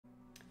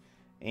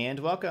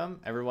And welcome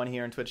everyone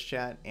here in Twitch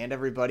chat and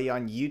everybody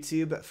on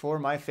YouTube for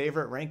my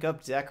favorite rank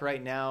up deck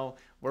right now.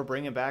 We're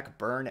bringing back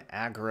Burn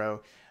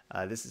Aggro.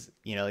 This is,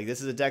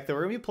 this is a deck that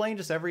we're gonna be playing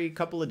just every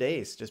couple of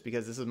days, just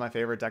because this is my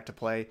favorite deck to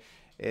play.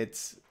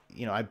 It's,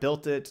 I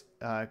built it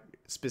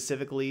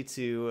specifically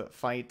to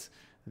fight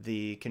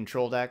the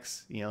control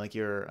decks, like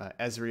your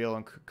Ezreal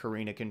and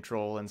Karina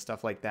control and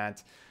stuff like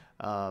that.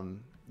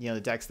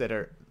 The decks that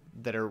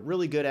are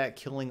really good at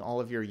killing all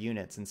of your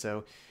units. And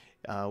so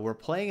we're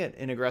playing it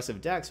in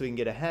aggressive decks so we can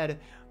get ahead,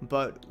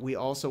 but we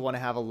also want to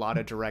have a lot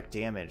of direct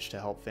damage to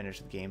help finish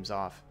the games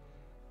off.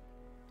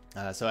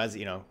 So as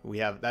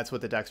that's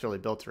what the deck's really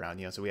built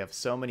around. So we have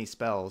so many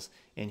spells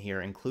in here,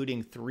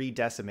 including 3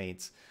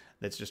 decimates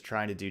that's just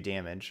trying to do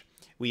damage.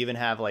 We even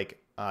have like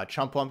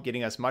Chump Pump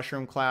getting us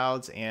Mushroom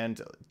Clouds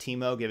and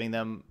Teemo giving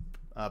them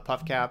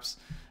Puff Caps,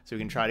 so we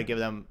can try to give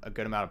them a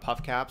good amount of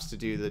Puff Caps to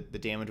do the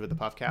damage with the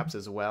Puff Caps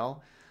as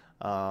well.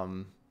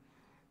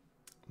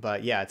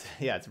 But yeah,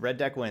 it's red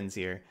deck wins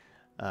here.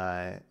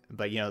 But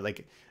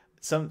like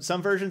some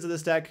versions of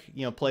this deck,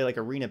 play like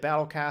Arena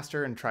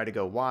Battlecaster and try to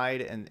go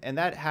wide, and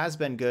that has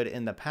been good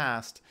in the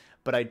past,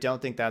 but I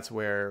don't think that's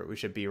where we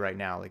should be right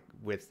now. Like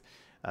with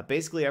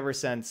basically ever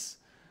since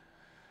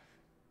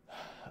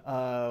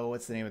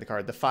what's the name of the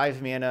card? The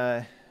 5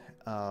 mana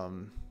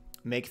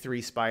make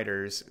 3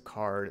 spiders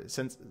card.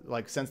 Since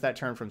that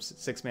turned from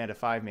 6 mana to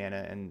 5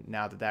 mana, and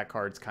now that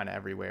card's kind of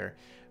everywhere,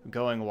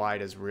 going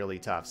wide is really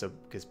tough. So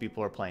because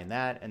people are playing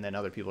that, and then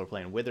other people are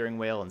playing Withering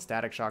Wail and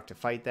Static Shock to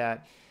fight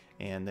that,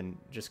 and then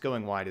just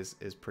going wide is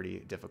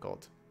pretty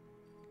difficult.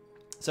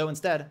 So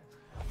instead,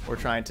 we're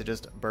trying to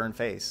just burn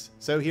face.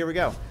 So here we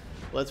go.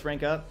 Let's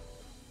rank up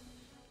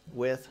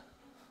with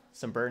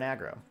some Burn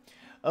Aggro.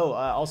 Oh,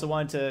 I also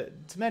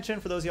wanted to mention,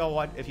 for those of y'all,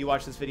 if you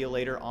watch this video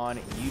later on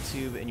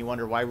YouTube and you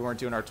wonder why we weren't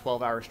doing our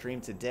 12-hour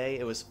stream today,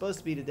 it was supposed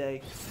to be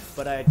today,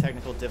 but I had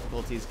technical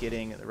difficulties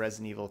getting the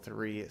Resident Evil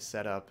 3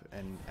 set up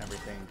and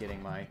everything,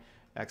 getting my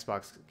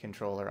Xbox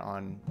controller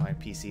on my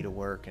PC to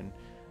work, and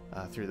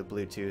through the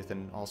Bluetooth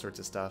and all sorts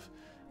of stuff.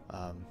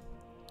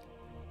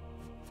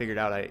 Figured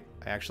out I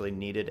actually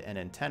needed an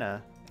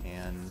antenna,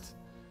 and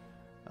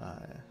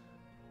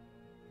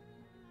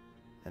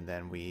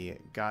then we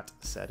got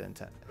said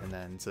antenna,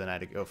 so then I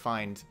had to go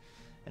find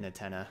an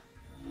antenna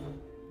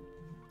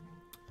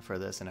for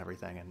this and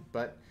everything.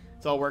 But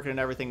it's all working and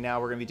everything now.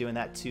 We're gonna be doing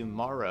that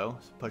tomorrow,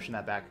 so pushing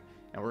that back,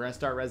 and we're gonna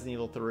start Resident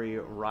Evil 3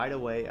 right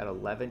away at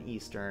 11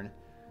 Eastern,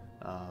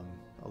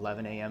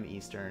 11 a.m.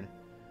 Eastern,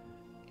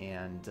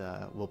 and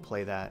we'll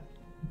play that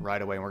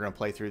right away. And we're gonna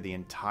play through the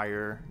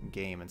entire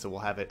game, and so we'll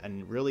have a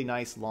really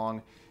nice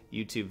long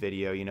YouTube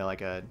video,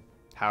 like a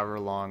however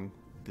long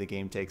the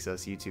game takes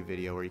us YouTube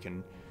video, where you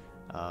can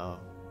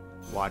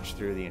watch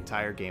through the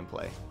entire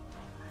gameplay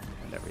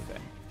and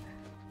everything.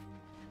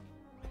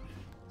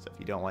 So if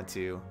you don't want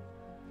to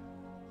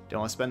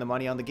spend the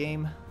money on the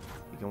game,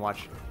 you can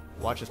watch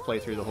us play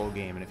through the whole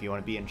game. And if you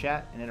want to be in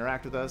chat and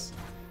interact with us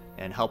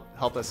and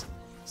help us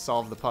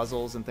solve the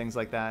puzzles and things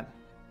like that,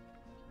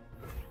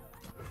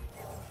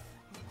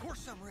 of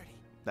course I'm ready.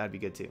 That'd be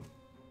good too.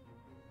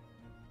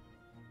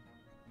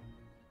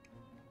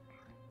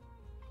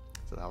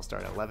 So that'll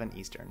start at 11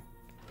 Eastern.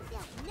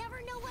 They'll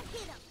never know what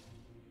hit them.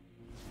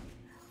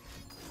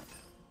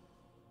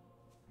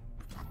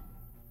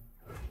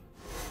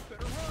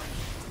 Better run.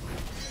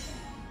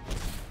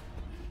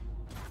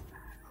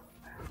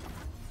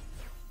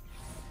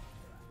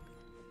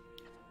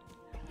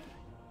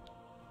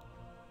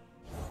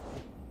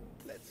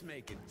 Let's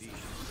make a deal.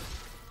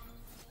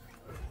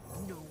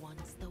 No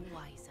one's the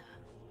wiser.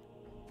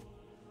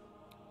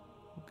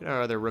 Look at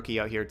our other rookie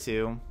out here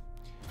too.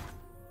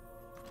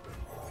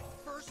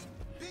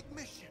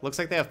 Looks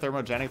like they have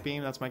thermogenic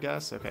beam, that's my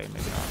guess. Okay,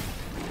 maybe not.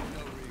 No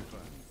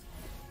refund.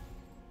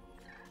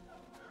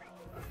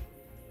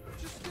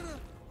 Just gonna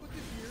put it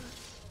here.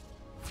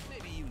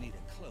 Maybe you need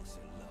a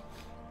closer look.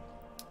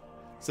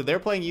 So they're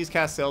playing Use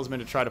Cast Salesman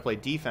to try to play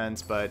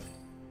defense, but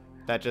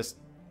that just,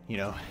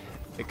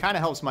 it kind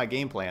of helps my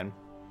game plan.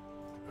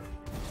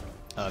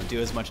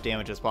 Do as much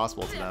damage as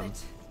possible to them.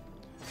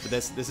 But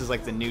this is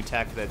like the new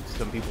tech that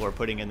some people are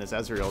putting in this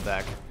Ezreal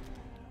deck,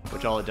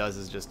 which all it does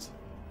is just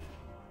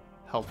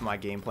help my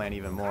game plan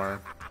even more.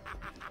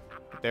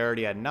 They're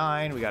already at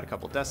 9. We got a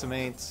couple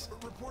decimates.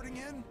 Reporting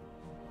in.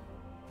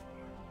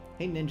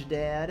 Hey, Ninja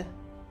Dad.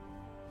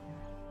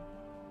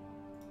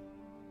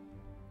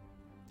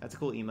 That's a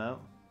cool emote.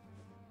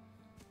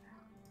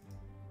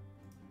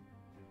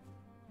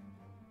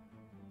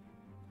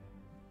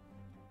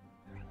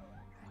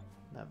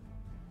 That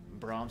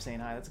Braum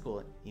saying hi. That's a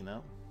cool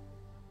emote.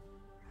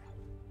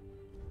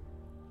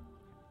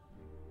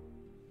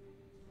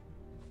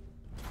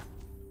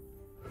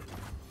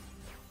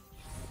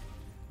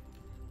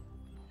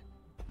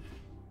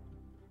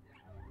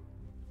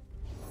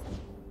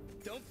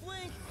 Don't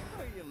blink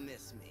or you'll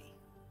miss me.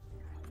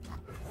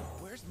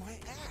 Where's my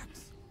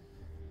axe?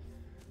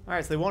 All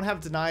right, so they won't have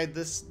denied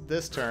this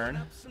turn.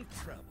 Up some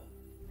trouble.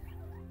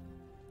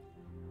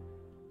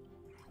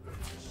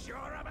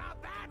 Sure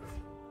about that?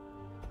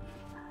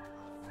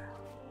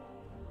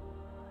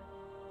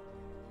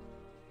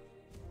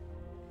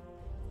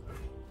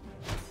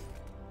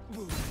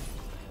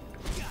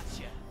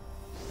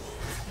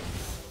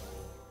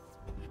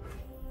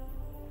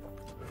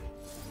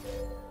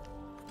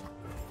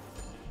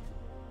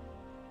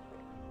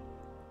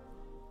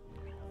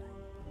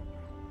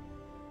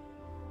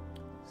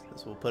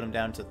 This will put him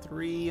down to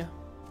 3.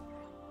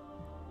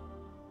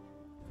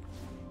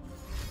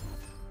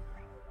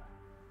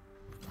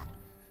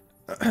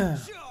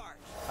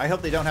 I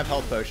hope they don't have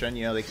health potion.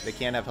 You know, they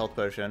can't have health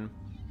potion.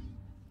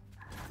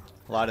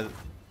 A lot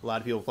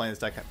of people playing this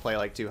deck play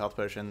like 2 health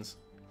potions.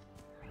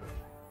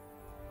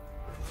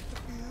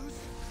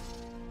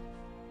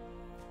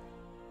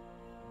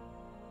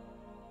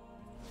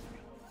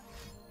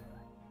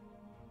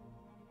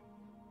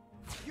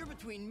 You're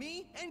between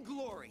me and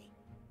glory.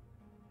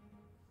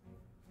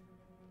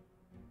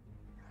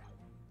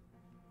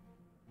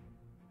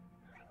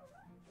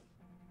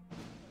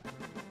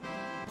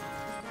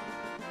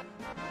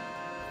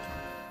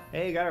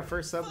 Hey, got our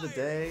first sub of the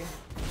day.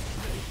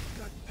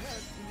 Got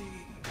past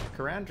me.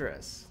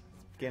 Karandris,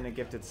 getting a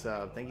gifted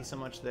sub. Thank you so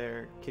much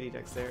there, Kitty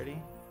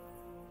Dexterity.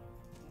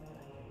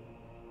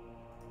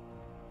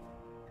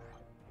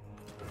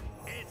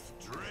 It's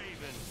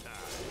Draven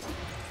time.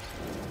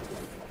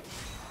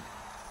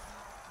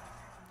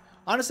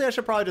 Honestly, I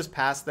should probably just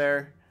pass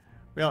there.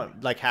 We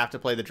don't like have to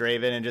play the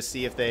Draven and just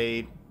see if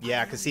they,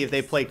 yeah, because see if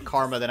they played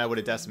Karma, then I would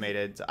have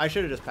decimated. So I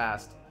should have just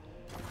passed.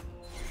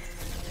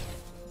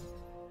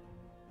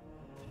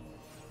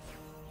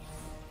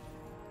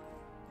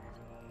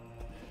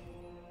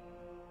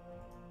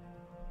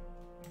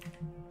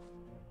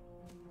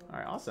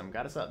 Alright, awesome.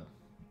 Got a sub.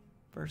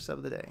 First sub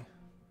of the day.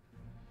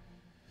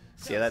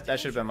 So yeah, that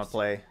should have been my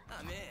play.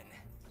 I'm in.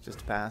 Just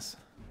to pass.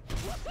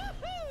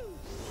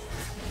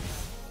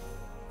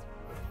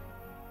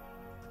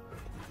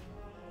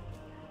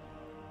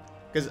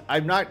 Because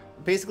I'm not...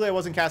 Basically, I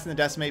wasn't casting the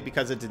Decimate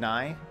because of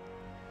Deny.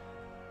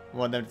 I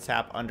wanted them to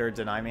tap under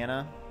Deny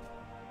mana.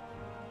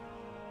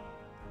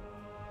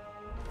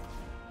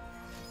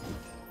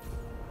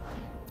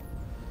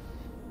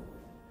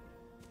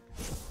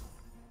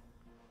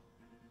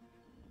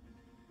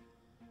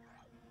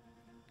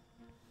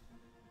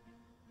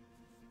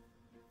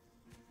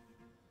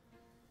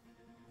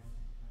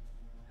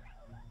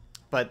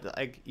 But,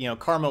 like, you know,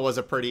 Karma was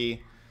a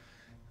pretty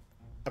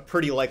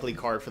likely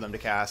card for them to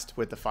cast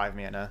with the 5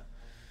 mana.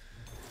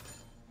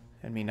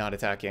 And me not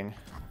attacking.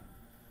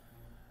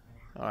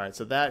 Alright,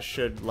 so that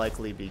should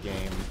likely be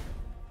game.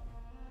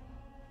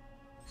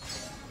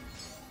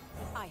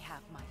 I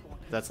have my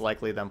orders. That's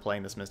likely them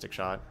playing this Mystic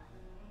Shot.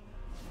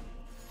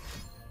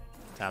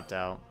 Tapped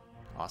out.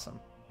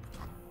 Awesome.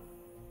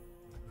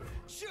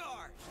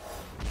 Charge.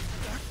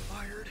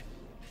 Backfired.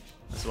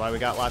 That's why we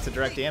got lots of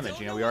direct damage.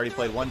 You know, we already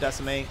played 1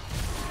 Decimate.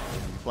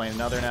 We're playing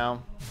another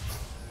now.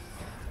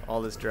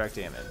 All this direct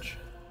damage.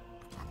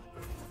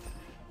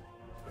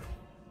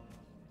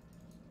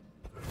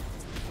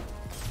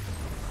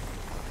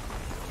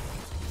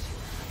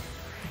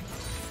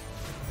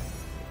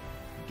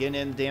 Getting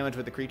in damage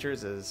with the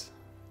creatures is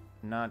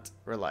not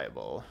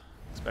reliable,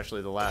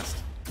 especially the last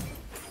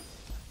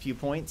few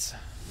points.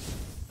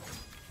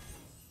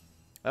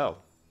 Oh,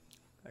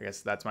 I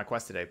guess that's my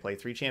quest today. Play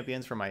 3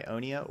 champions from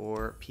Ionia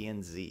or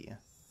PNZ.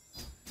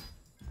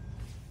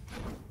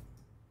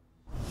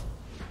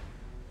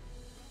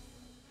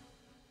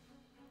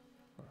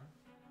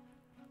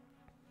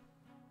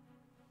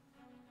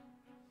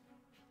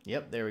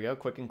 Yep, there we go.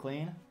 Quick and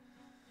clean.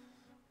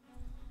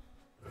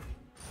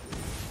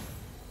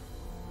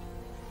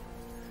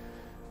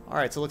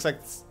 Alright, so it looks like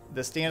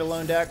the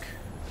standalone deck.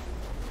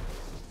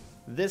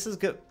 This is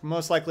good,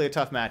 most likely a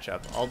tough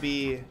matchup. I'll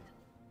be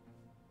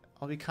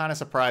kind of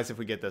surprised if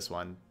we get this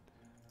one.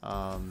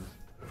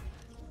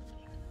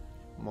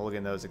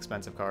 Mulligan those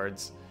expensive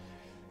cards.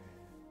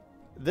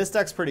 This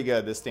deck's pretty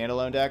good, this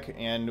standalone deck,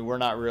 and we're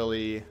not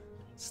really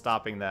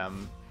stopping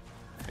them.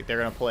 Like, they're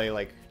going to play,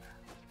 like,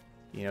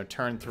 you know,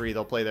 turn 3,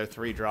 they'll play their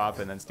 3-drop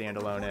and then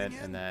standalone it,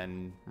 and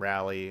then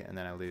rally, and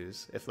then I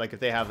lose. If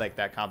they have, like,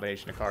 that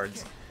combination of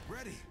cards.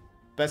 Ready.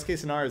 Best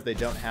case scenario is they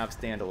don't have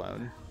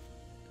standalone.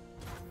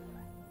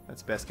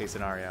 That's best case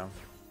scenario.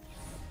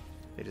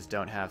 They just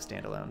don't have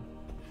standalone.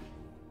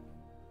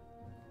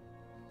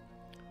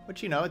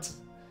 Which, you know, it's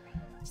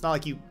not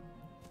like you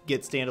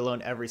get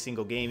standalone every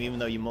single game, even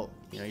though you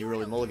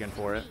really mulligan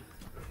for it.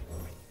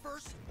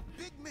 First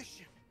big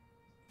mission.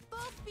 Full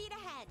speed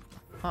ahead.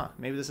 Huh,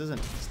 maybe this isn't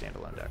a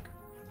standalone deck.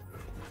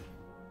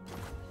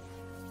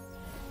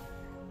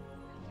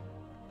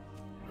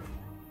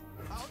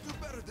 I'll do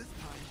better this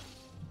time.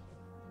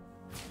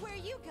 Where are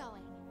you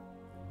going?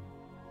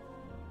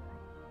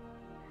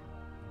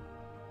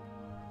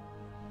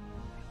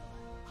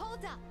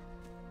 Hold up.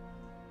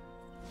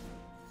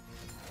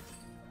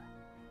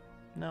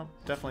 No,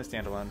 definitely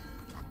standalone.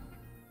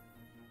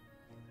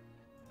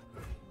 I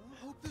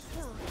hope this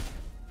works.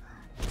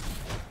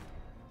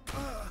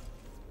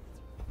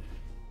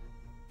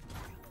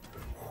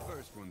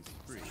 First one's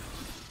free.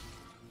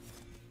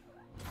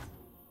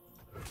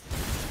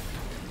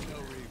 No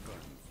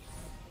refunds.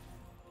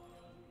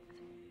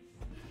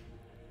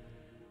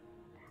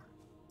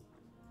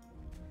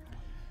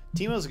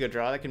 Teemo's a good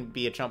draw. That can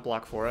be a chump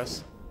block for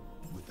us.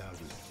 Without a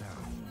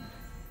sound.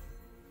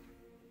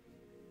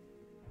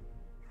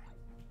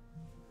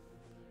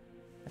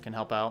 That can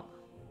help out.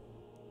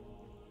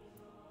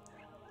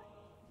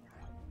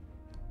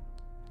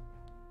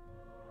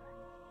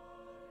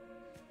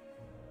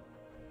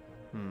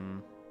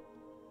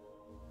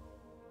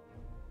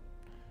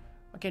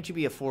 can't you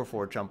be a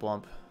 4/4 jump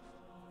lump?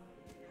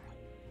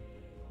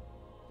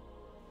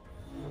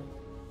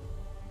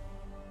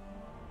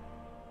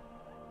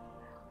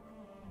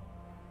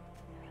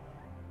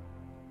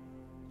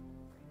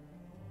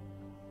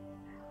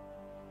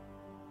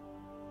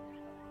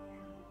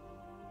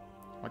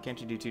 Why can't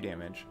you do 2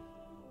 damage?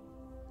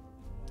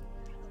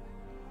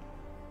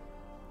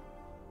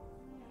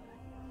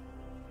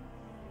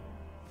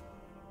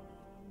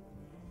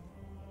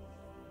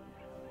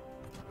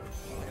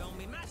 Put on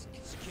me mask,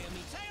 secure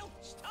me tail,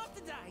 start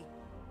the day.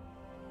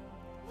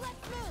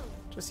 Let's move.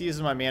 Just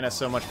using my mana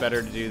so much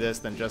better to do this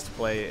than just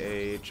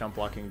play a jump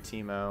blocking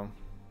Teemo.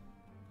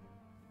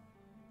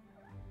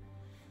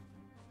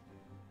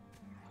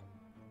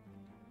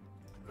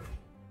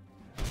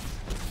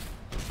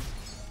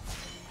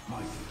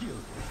 My skill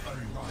is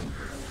unrivaled.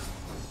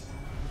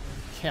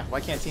 Yeah,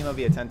 why can't Teemo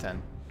be a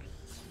 10/10?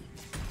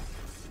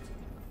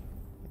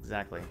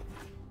 Exactly.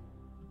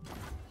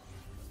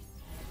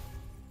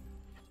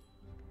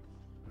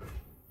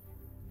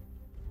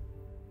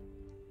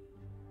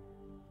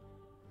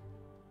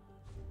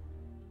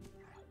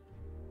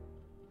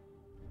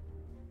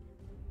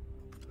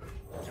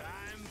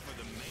 Time for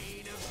the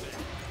main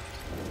event.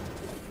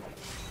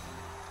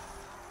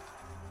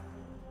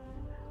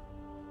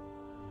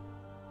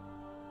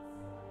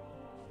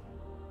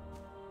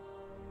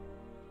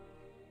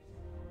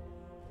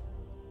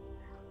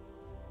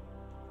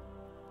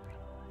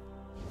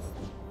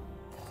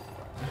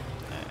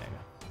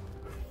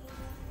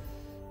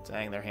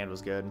 Dang, their hand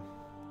was good.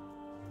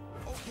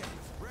 Okay,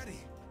 ready.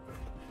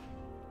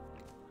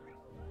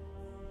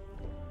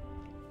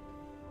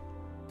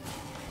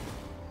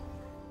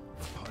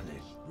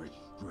 Punish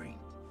restraint.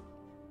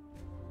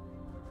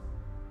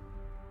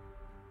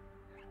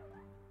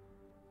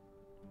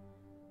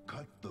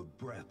 Cut the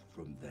breath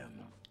from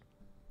them.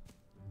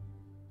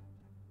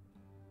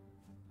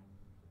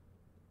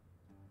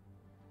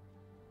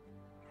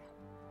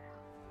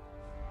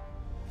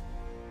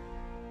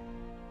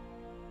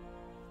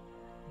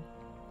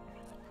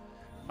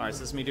 Alright,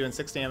 so this is me doing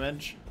 6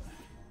 damage.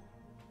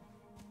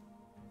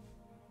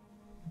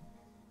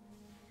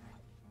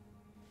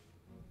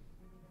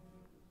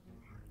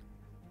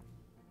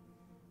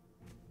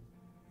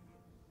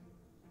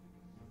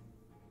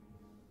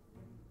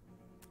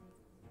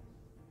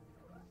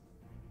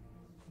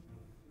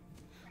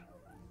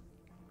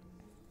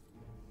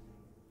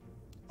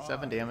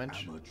 Seven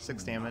damage,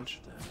 6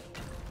 damage.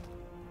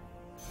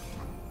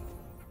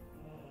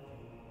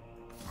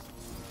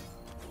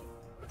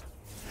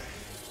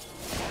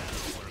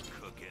 We're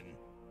cooking.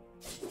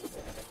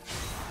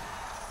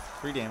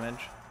 3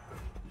 damage.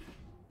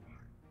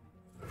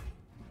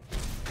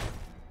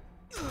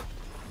 Two,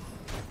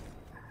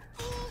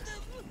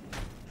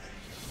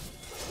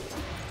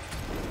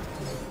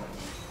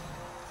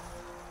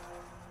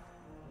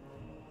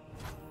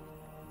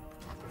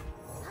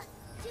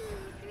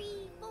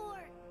 three, four.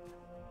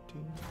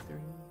 2, 3,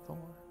 4.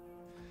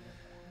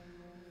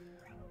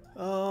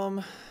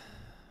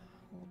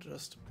 We'll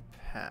just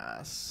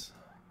pass.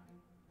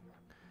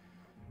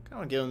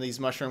 Kind of give them these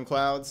mushroom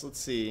clouds. Let's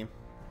see.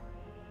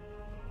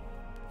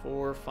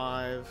 4,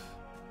 5.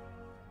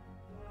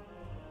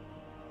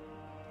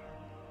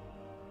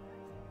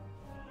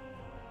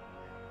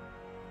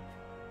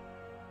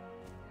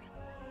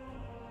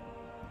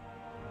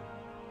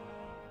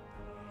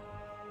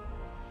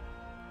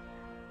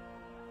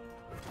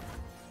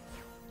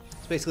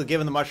 It's basically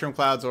given the mushroom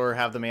clouds or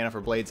have the mana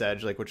for Blade's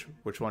Edge. Like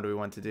which one do we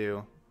want to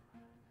do?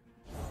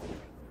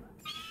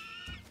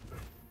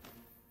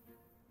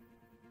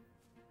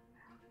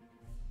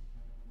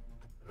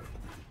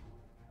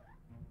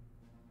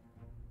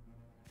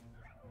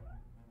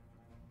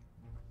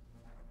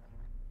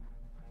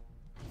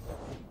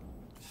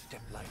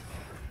 Step lightly.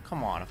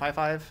 Come on, a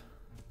 5/5.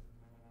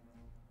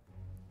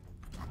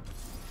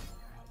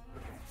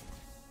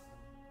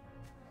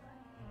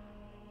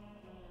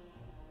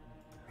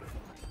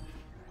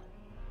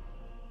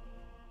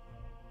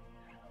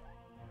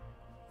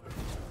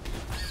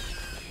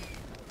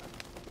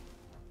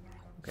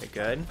 Okay,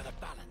 good. For the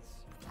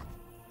balance.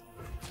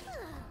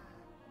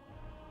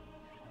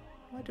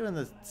 Why am I doing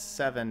the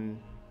 7?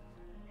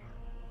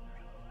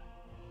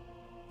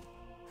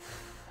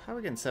 How are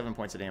we getting 7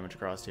 points of damage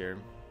across here?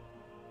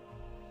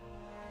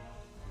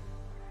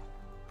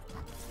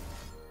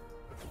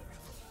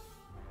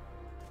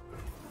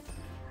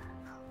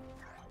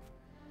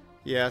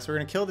 Yeah, so we're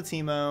gonna kill the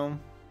Teemo,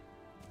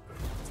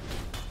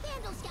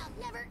 Vandal Scout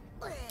never.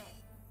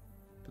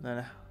 but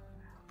then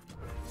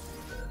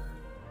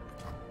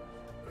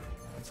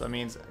so that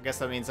means I guess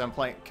that means I'm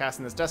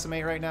casting this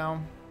Decimate right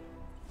now.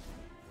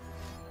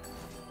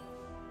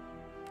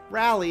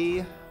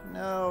 Rally,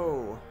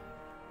 no.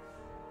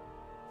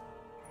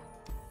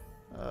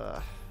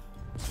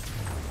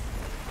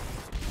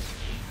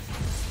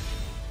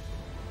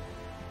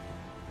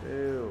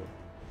 Ew.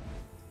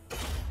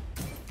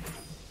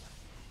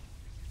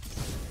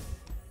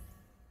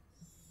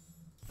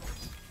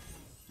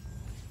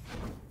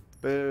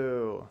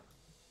 Boo.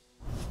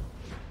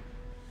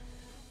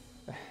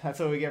 That's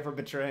what we get for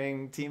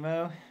betraying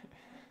Teemo.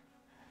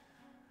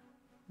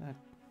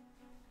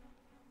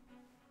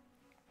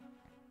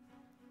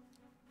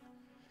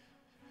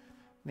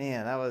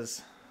 Man, that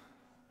was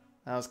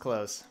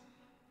close.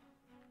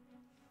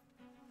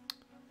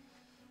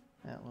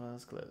 That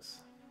was close.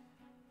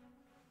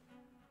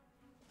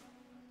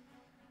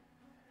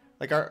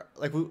 I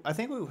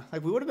think we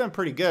would have been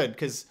pretty good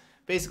because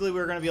basically we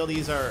were going to be able to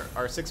use our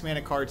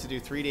 6-mana card to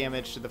do 3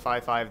 damage to the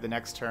 5/5 the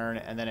next turn,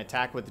 and then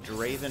attack with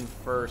Draven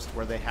first,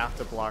 where they have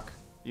to block,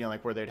 you know,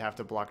 like where they'd have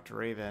to block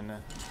Draven.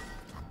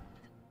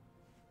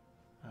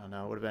 I don't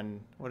know. Would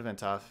have been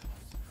tough.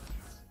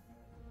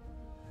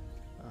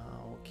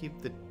 We'll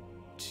keep the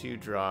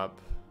 2-drop.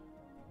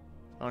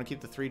 I want to keep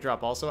the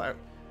 3-drop also. I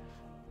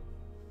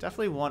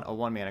definitely want a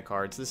 1-mana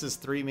card. So this is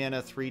 3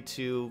 mana,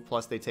 3/2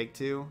 plus they take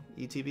 2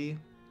 ETB.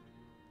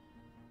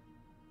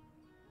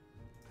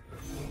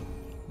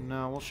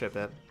 No, we'll ship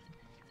it.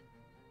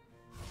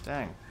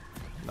 Dang.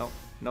 Nope.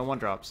 No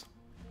 1-drops.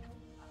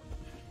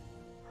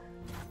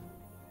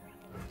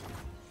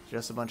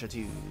 Just a bunch of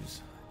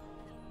 2s.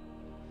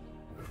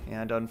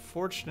 And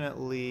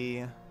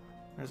unfortunately,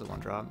 there's a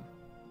 1-drop.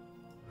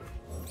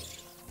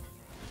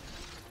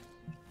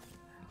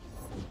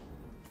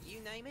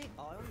 You name it,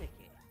 I'll nick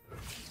it.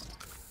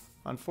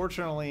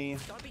 Unfortunately,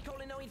 Don't be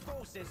calling no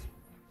enforcers.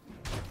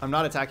 I'm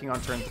not attacking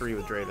on turn 3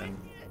 with Draven.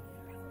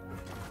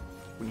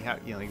 When you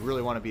have, you know, you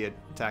really want to be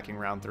attacking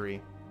round 3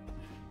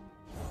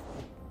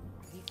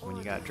 when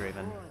you got Draven.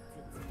 Time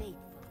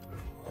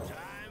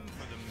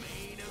for the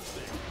main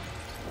event.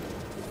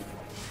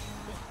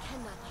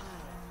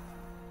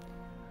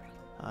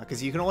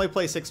 Because you can only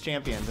play 6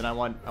 champions, and I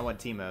want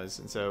Teemo's,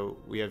 and so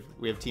we have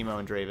Teemo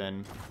and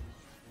Draven.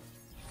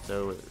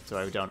 So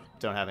I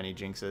don't have any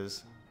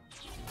jinxes.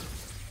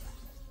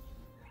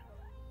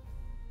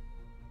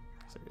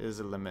 So there is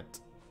a limit.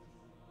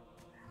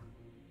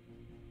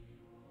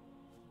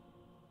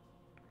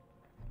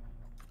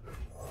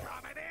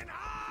 Coming in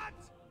hot!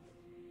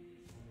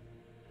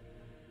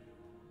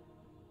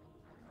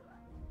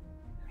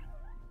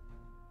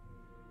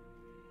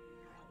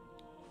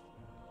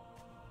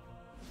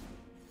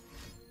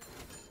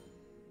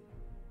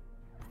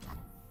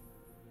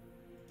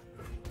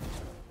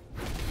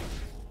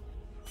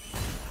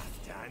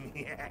 Done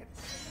yet.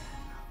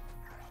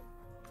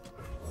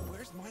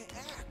 Where's my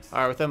axe?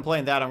 Alright, with them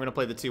playing that, I'm going to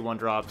play the 2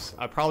 1-drops.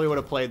 I probably would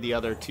have played the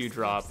other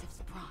 2-drop.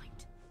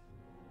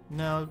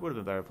 No, it would have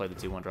been better to play the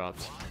 2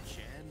 1-drops. Watch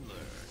and learn.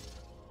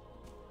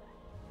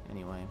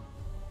 Anyway.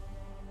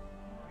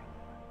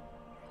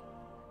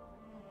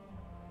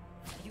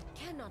 You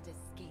cannot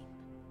escape.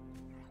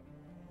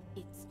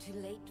 It's too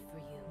late for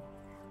you.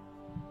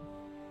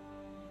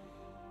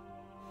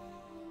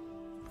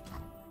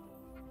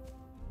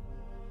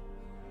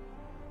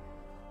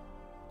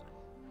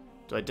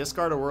 Do I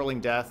discard a Whirling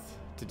Death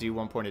to do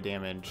 1 point of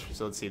damage?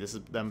 So let's see, this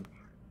is them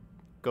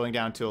going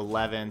down to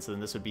 11, so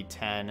then this would be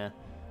 10.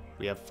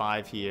 We have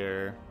 5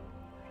 here.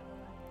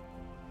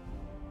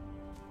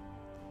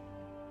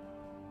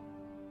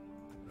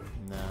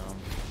 No.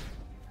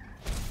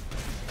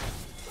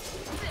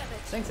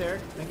 Thanks,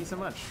 Eric. Thank you so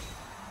much.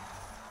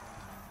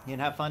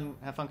 And have fun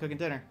cooking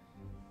dinner.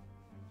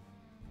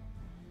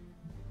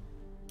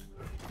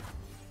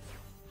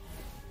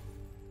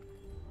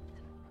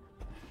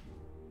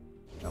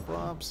 Jump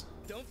robs.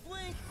 Don't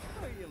blink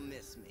or you'll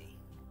miss me.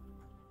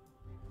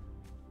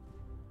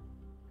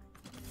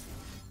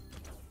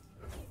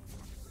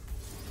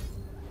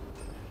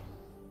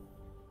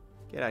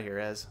 Get out here,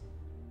 Ez.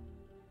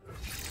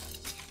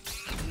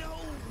 No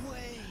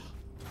way.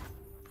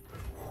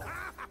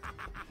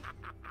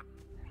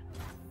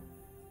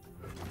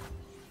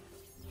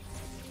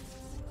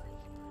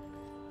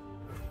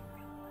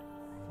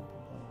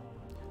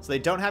 So they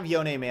don't have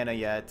Yone mana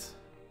yet.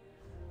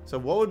 So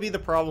what would be the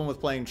problem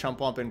with playing Chump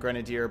Lump and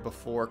Grenadier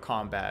before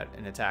combat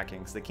and attacking?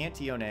 Because they can't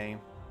Yone.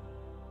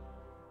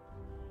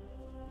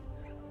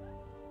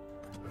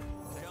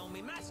 Put on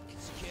me mask,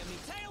 secure me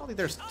tail. I don't think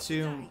there's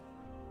too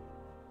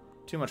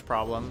much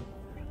problem.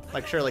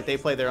 Like, sure, like they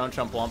play their own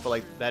Chump Lump, but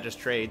like that just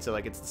trades, so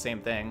like it's the same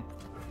thing.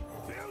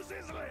 Fuse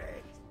his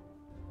legs.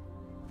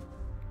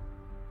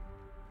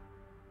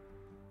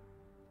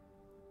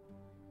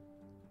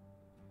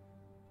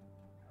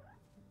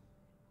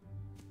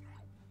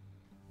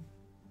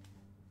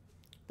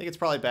 I think it's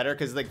probably better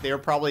because like they're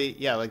probably,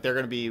 yeah, like they're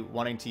gonna be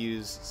wanting to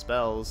use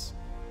spells.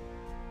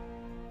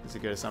 That's a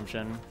good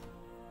assumption.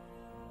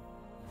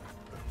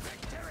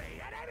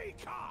 Victory at any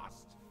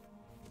cost.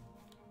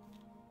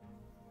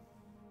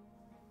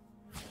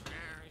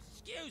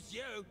 Excuse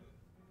you.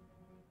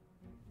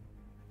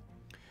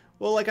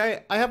 Well, like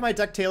I have my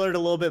deck tailored a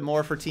little bit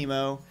more for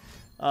Teemo,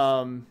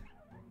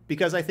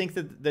 because I think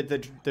that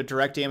the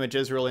direct damage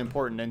is really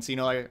important. And so, you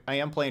know, I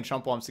am playing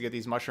Chump Lumps to get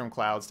these Mushroom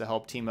Clouds to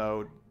help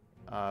Teemo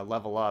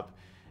level up,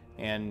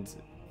 and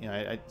you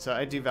know, so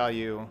I do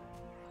value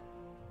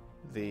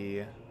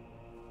the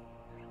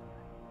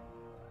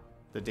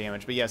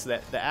damage. But yes, the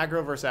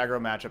aggro versus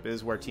aggro matchup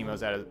is where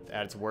Teemo's at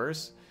its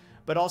worst.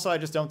 But also, I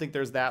just don't think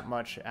there's that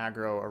much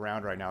aggro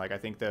around right now. Like I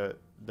think the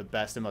the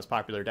best and most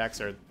popular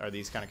decks are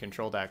these kind of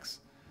control decks.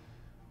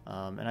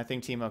 And I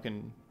think Teemo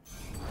can.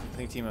 I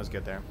think Teemo's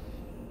good there.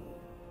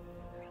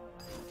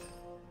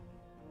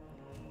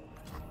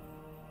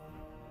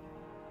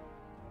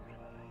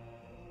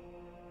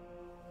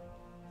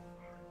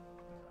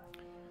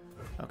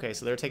 Okay,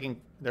 so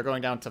they're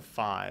going down to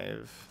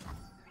 5.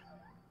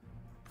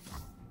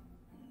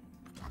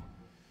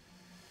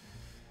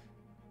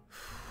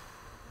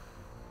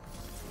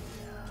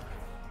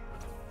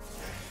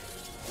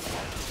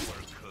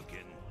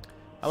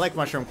 I like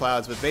Mushroom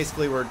Clouds, but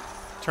basically we're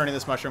turning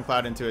this Mushroom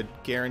Cloud into a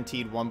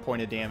guaranteed 1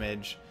 point of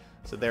damage.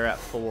 So they're at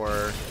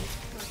 4,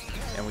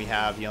 and we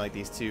have, you know, like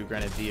these 2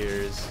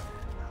 Grenadiers,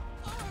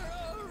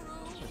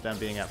 with them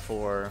being at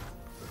 4.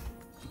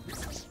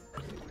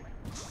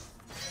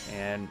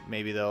 And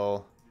maybe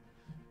they'll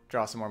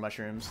draw some more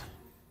mushrooms.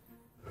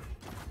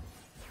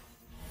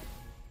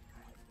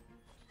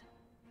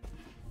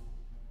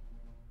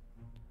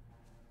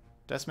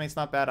 Decimate's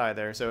not bad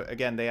either. So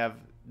again, they have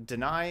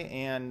Deny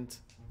and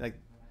like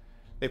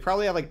they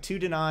probably have like 2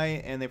 Deny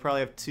and they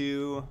probably have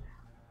 2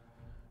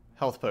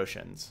 Health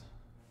Potions.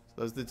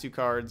 So those are the 2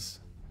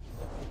 cards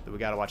that we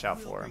gotta watch out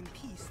for.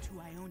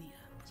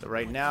 So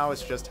right now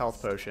it's just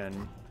Health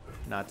Potion,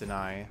 not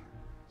Deny.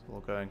 So we'll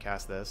go ahead and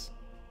cast this.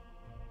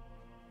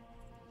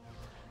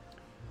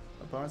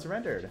 Opponent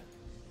surrendered.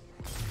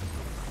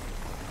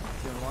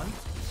 2-1.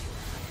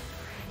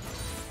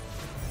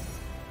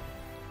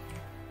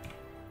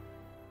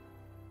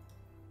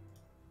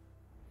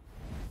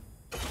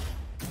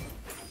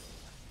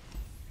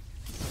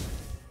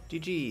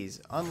 GG's.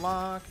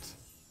 Unlocked.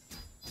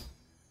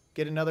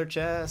 Get another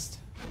chest.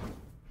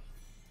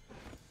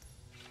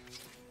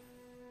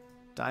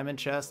 Diamond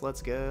chest,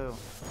 let's go.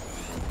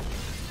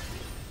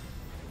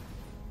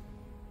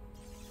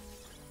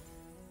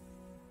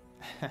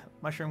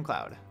 Mushroom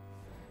Cloud.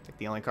 Like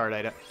the only card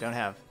I don't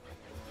have.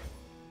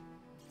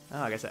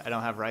 Oh, I guess I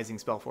don't have Rising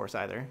Spell Force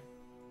either.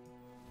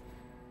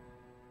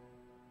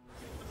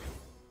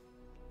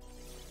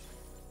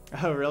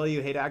 Oh, really?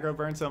 You hate aggro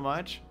burn so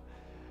much?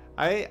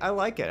 I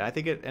like it. I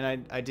think it,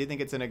 and I do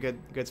think it's in a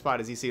good spot.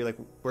 As you see, like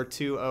we're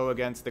 2-0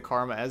 against the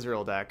Karma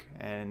Ezreal deck,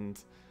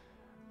 and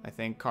I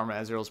think Karma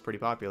Ezreal is pretty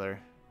popular,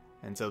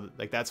 and so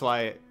like that's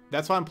why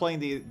I'm playing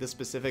the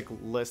specific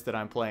list that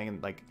I'm playing.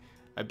 And like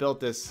I built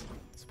this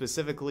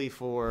specifically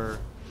for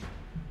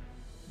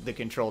the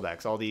control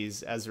decks, all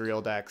these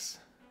Ezreal decks,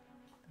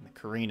 and the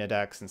Karina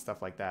decks, and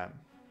stuff like that.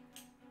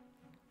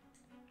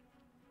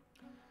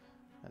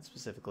 That's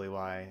specifically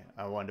why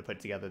I wanted to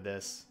put together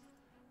this.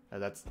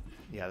 That's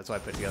why I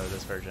put together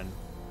this version.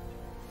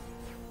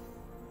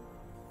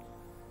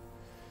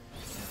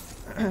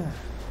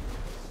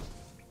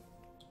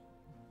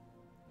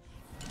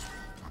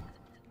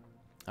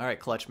 All right,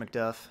 Clutch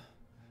McDuff,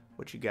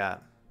 what you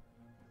got?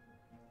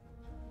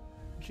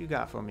 What you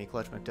got for me,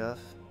 Clutch McDuff?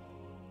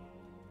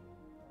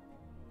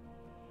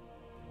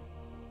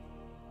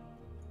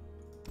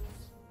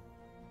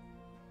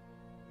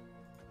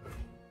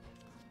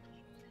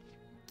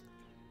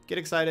 Get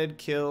Excited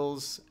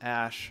kills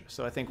Ash,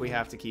 so I think we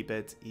have to keep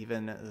it,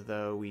 even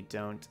though we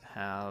don't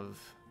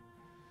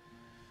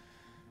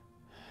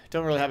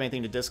really have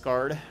anything to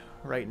discard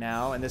right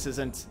now. And this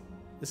isn't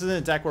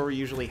a deck where we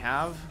usually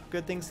have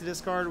good things to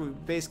discard. We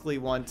basically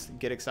want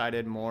Get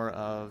Excited more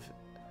of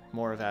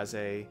as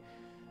a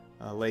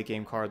late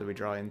game card that we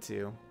draw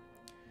into.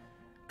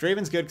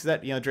 Draven's good because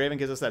that, you know, Draven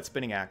gives us that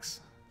Spinning Axe,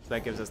 so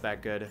that gives us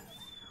that good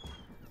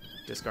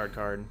discard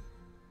card.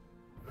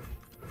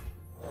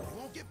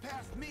 Won't get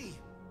past me.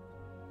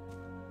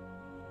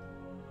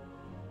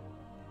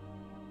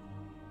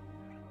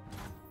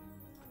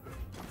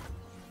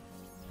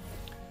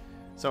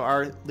 So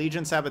our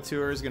Legion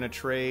Saboteur is going to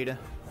trade,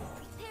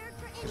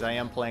 because I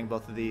am playing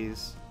both of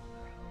these.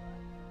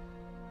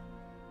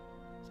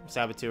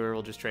 Saboteur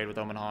will just trade with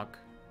Omen Hawk.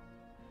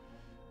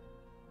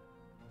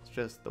 It's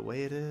just the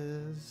way it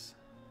is.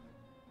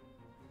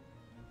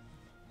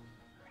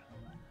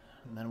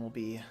 And then we'll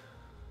be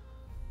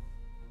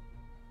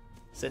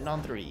sitting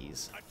on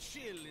 3s. A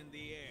chill in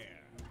the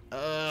air.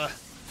 I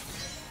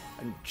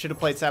should have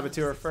played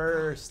Saboteur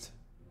first.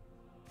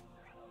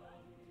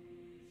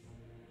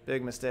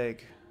 Big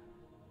mistake.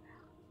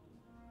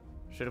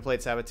 Should have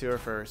played Saboteur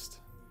first.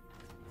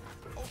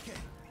 Okay,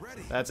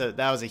 ready.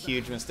 That was a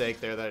huge mistake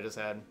there that I just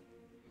had.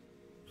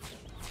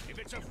 If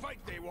it's a fight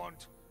they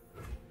want,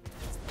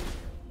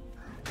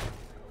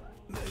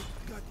 They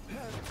got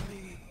past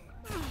me.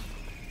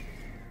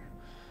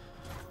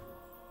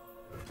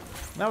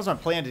 That was my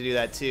plan to do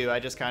that too. I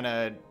just kind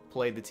of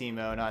played the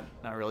Teemo,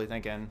 not really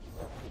thinking.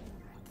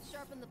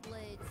 Sharpen the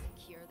blade,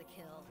 secure the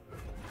kill.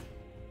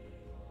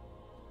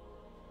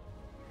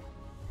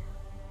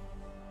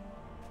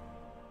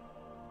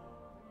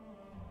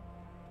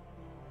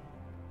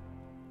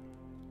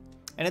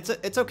 And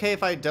it's okay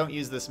if I don't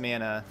use this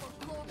mana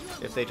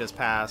if they just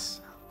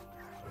pass,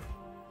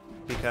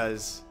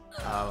 because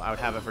I would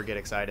have it for Get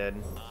Excited.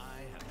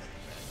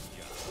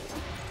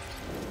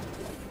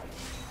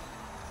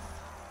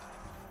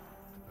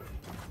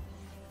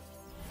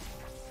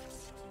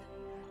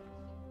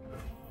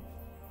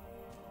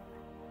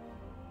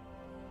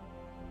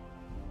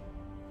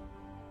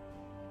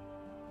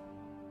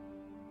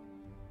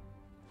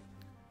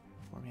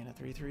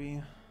 Yeah,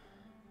 3-3.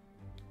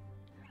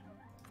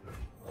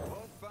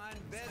 Won't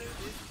find better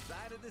this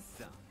side of the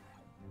sun.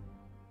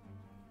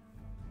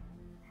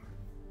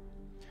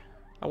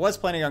 I was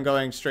planning on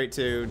going straight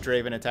to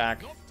Draven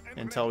attack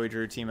until we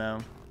drew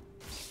Teemo.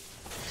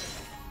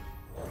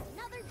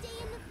 Another day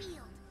in the field.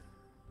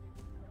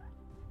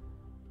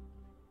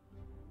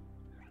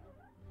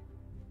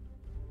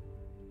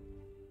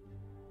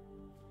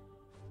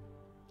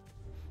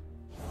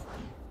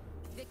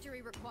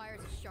 Victory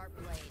requires a sharp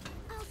blade.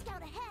 I'll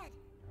scout ahead.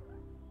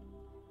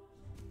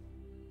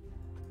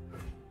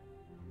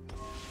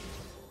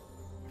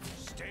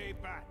 Stay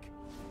back.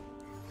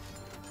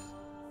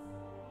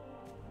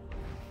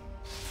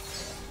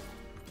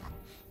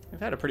 We've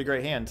had a pretty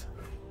great hand.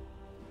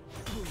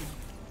 There's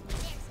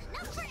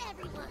enough for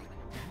everyone.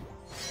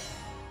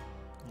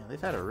 Yeah, they've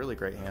had a really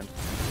great hand.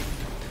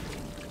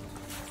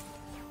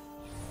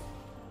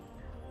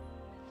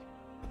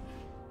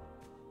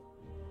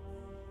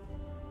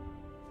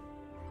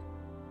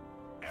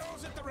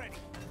 Arrows at the ready.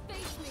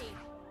 Face me.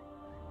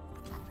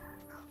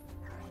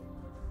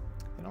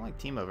 I don't like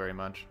Teemo very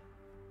much.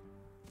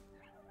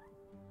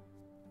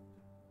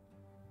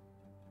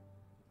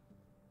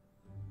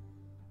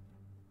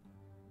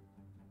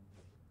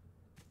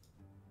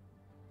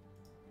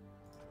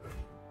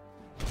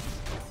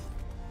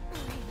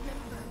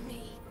 Remember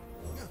me.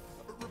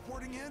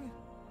 Reporting in?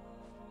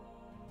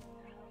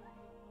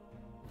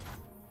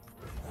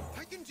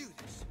 I can do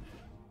this.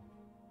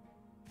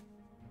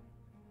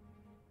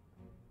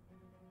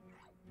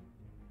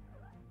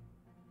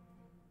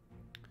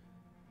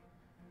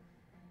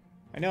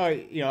 I know,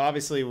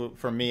 obviously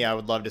for me, I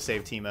would love to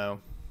save Teemo.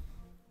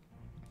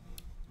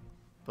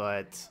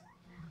 But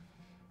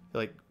I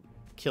feel like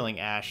killing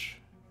Ashe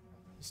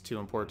is too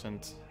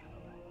important.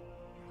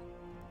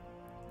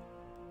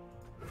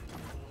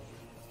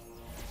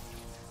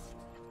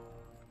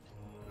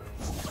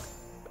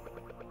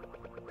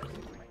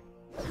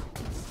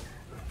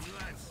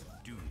 Let's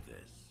do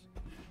this.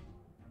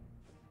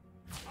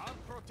 I'll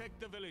protect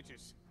the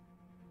villages.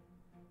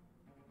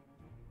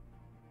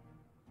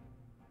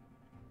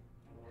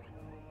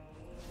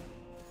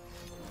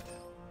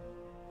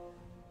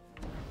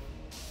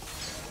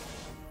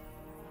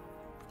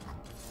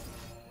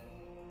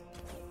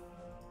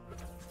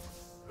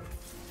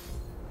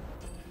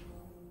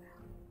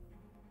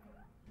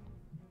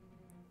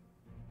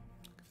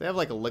 If they have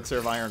like Elixir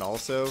of Iron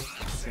also,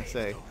 I was gonna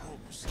say.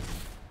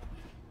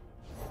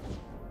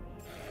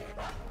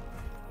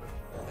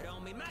 Put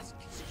on me mask,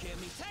 secure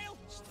me tail,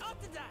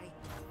 start the day.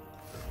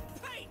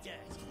 Pay dirt.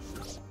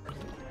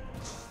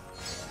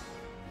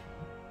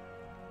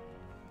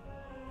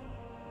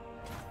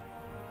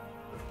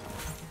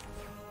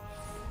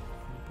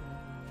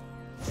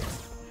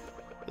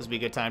 This would be a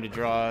good time to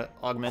draw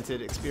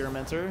Augmented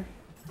Experimenter.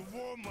 The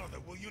War Mother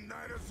will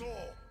unite us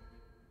all.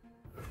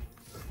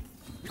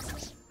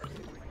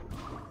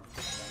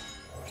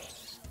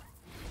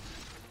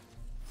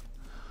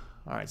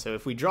 Alright, so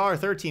if we draw our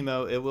third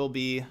Teemo, it will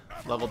be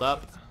leveled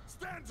up.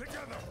 Stand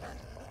together.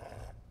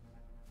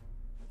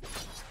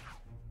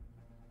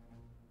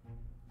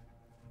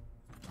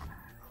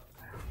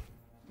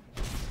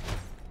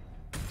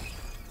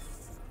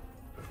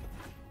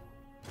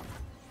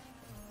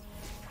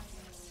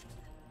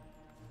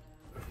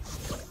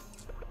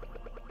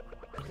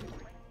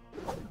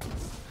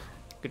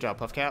 Good job,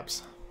 Puff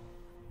Caps.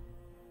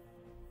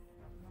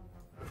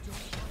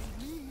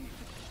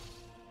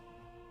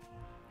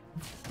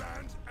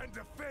 Stand and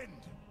defend.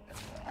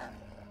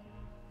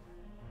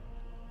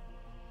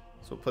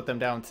 So we'll put them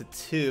down to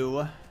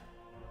 2.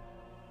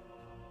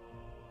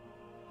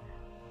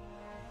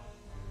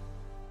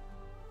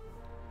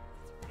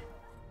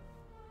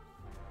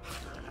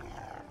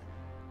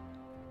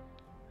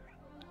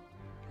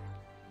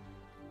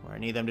 Where I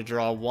need them to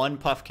draw 1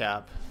 Puff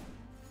Cap.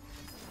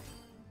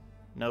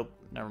 Nope,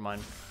 never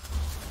mind.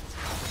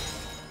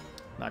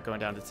 Not going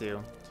down to 2.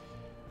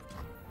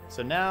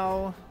 So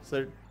now,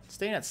 so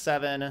staying at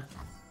 7.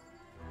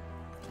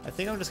 I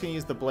think I'm just going to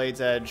use the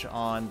Blade's Edge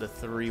on the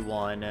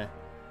 3-1.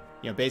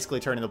 Basically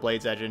turning the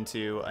Blade's Edge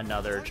into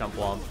another Chump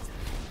Womp.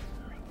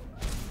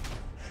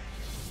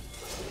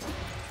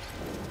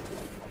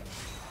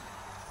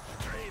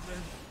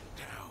 Draven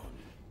down.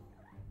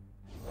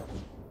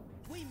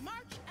 We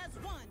march as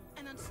one,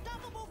 an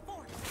unstoppable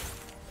force.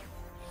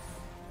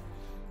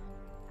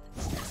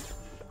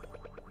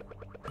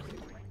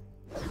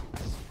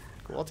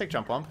 Cool, I'll take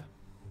Chump Womp.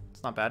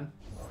 It's not bad.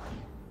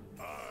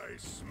 I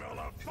smell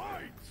a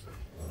fight.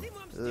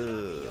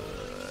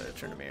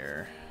 Turn a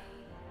mirror.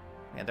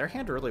 Man, their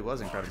hand really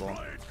was incredible.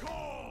 Blade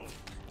call.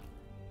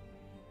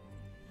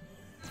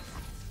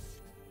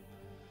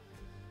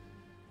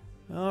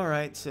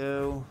 Alright,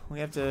 so we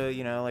have to,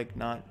 like,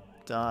 not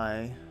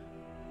die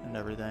and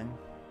everything.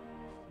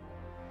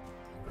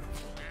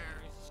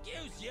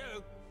 Excuse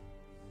you.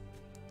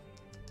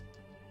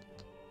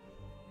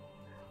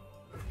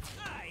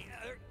 Hey,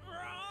 roar.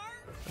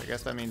 I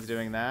guess that means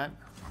doing that.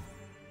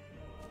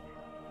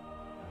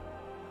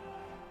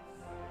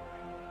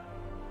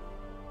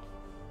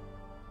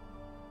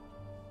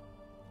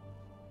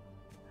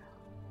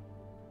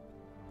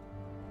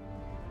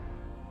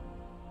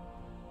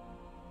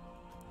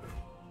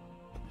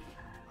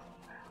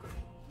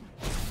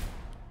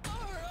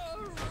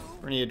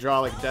 We're gonna need to draw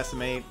like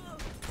Decimate.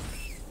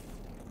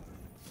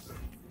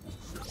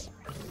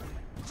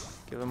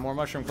 Give him more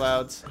Mushroom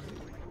Clouds.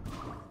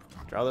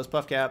 Draw those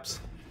Puff Caps.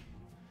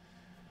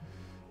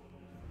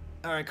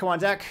 Alright, come on,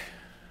 deck.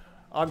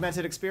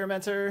 Augmented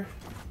Experimenter.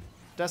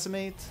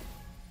 Decimate.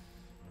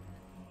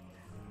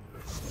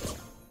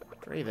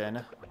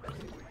 Draven.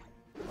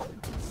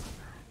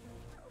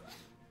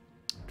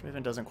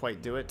 Draven doesn't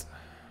quite do it.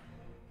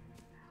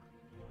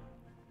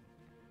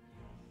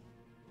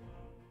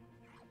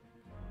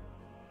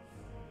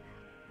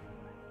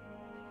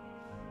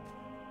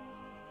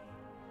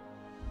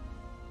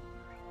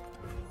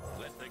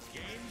 Let the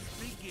games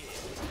begin.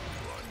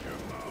 Run your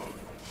mouth.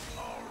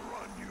 I'll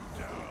run you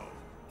down.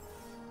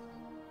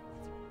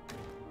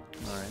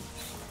 Alright.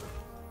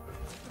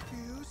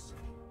 Fuse.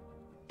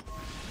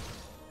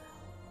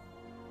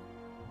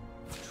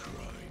 Try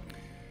me.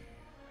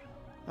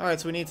 Alright,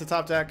 so we need to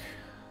top deck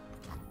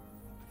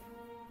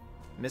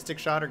Mystic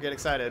Shot or Get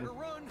Excited.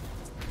 Run.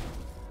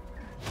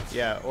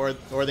 Yeah, or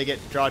they get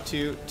draw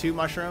two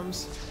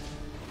mushrooms,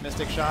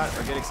 Mystic Shot,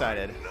 or Get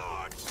Excited.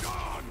 Not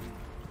done.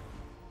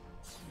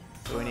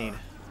 What do we need?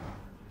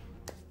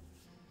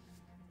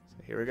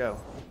 So here we go.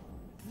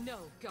 No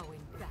going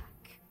back.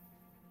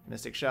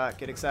 Mystic Shot,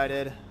 Get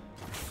Excited.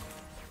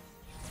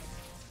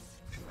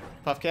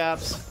 Puff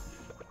Caps.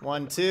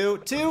 1, 2,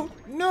 2.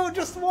 No,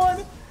 just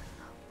one.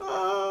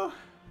 Oh.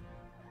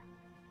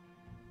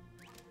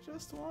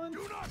 Just one.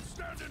 Do not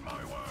stand in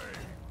my way.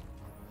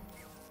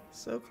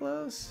 So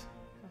close.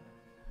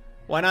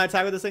 Why not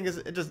attack with this thing? Is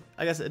it just?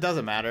 I guess it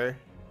doesn't matter.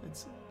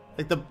 It's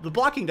like the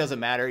blocking doesn't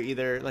matter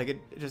either. Like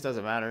it just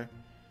doesn't matter.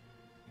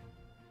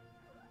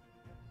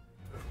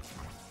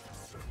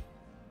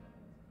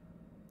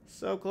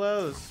 So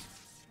close.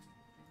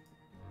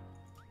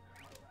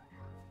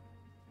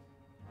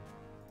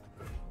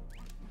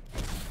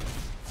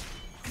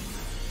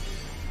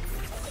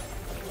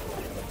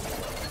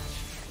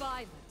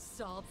 Violence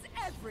solves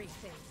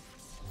everything.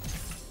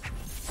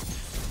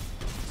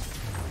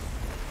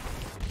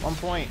 1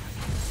 point.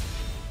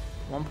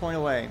 1 point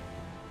away.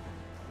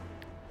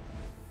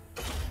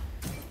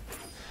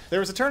 There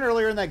was a turn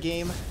earlier in that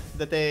game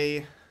that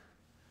I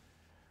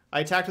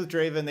attacked with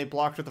Draven, they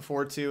blocked with the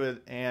 4-2,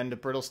 and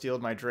Brittle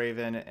Steeled my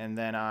Draven, and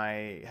then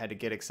I had to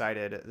Get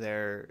Excited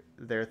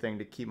their thing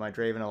to keep my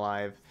Draven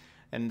alive.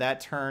 And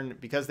that turn,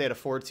 because they had a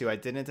 4-2, I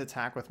didn't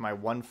attack with my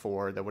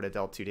 1-4 that would have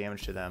dealt 2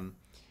 damage to them.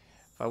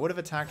 If I would have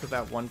attacked with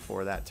that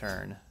 1-4 that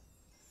turn,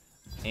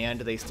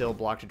 and they still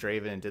blocked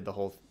Draven and did the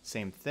whole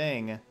same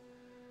thing,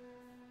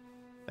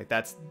 like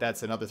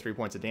that's another 3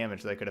 points of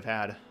damage that I could have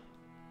had.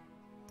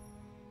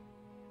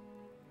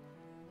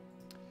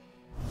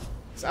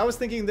 So I was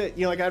thinking that,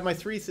 you know, like I had my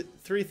three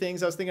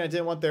things. I was thinking I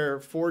didn't want their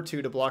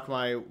 4-2 to block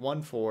my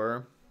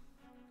 1-4.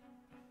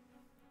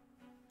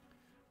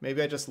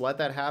 Maybe I just let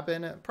that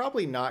happen.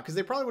 Probably not, because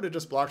they probably would have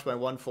just blocked my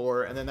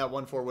 1-4, and then that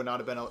 1-4 would not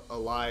have been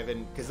alive,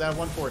 and because that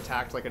 1-4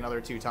 attacked like another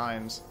 2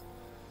 times.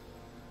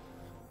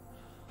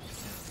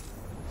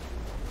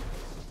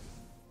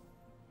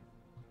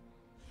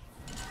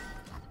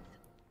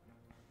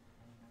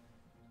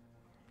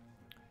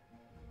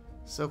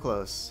 So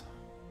close.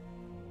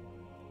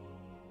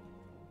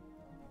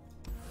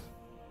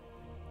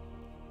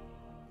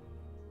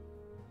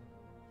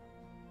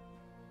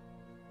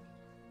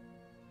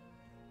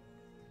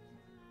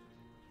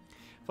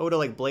 If I would have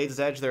like Blade's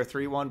Edge their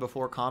 3-1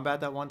 before combat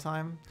that one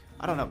time,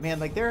 I don't know, man.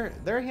 Like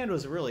their hand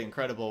was really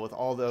incredible with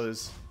all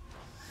those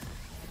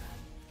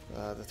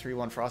the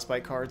 3-1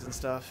 Frostbite cards and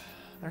stuff.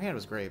 Their hand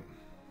was great.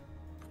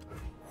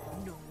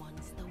 No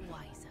one's the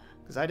wiser.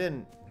 Because I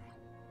didn't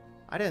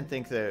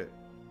think that.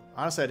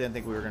 Honestly, I didn't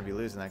think we were going to be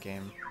losing that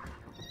game,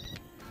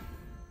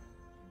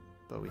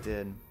 but we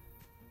did.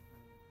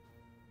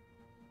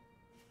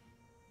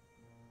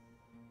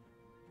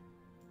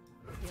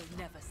 You'll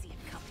never see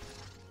it coming.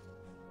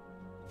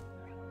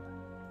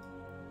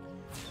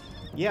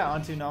 Yeah,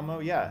 onto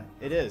Namo. Yeah,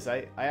 it is.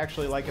 I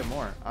actually like it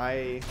more.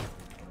 I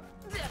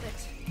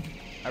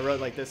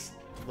wrote like this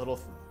little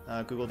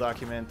Google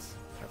document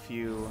a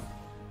few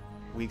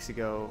weeks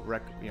ago.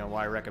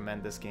 Why I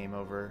recommend this game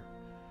over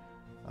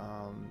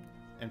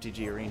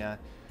MTG Arena.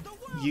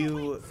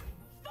 Let's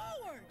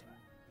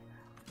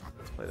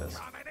play this.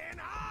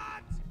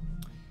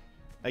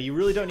 You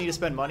really don't need to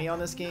spend money on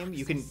this game.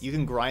 You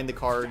can grind the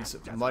cards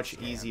much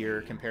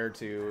easier compared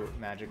to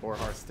Magic or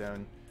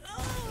Hearthstone,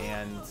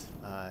 and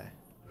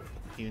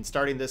even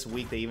starting this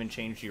week, they even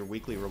changed your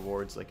weekly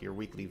rewards, like your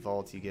weekly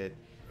vault. You get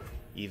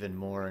even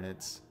more, and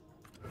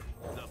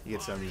you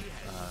get some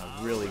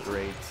really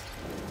great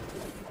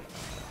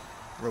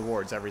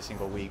rewards every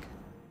single week.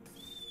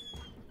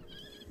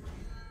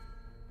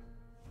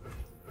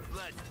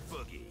 Let's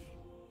boogie.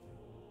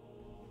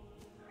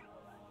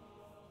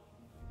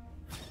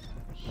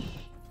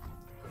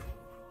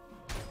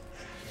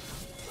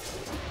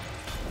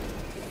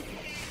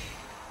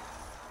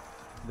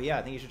 But yeah,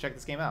 I think you should check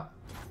this game out.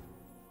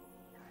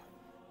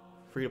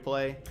 Free to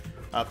play.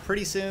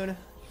 Pretty soon.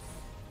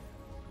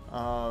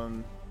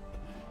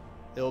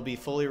 It'll be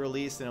fully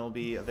released and it'll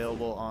be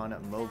available on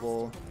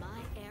mobile. My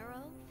arrow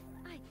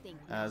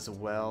as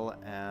well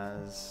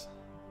as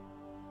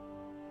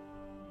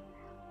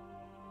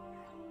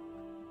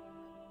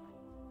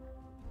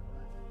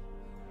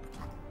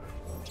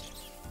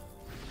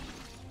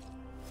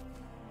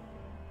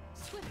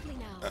Swiftly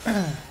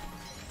now.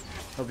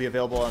 it'll be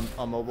available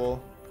on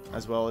mobile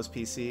as well as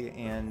PC,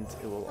 and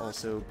it will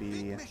also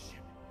be,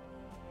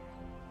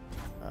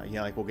 you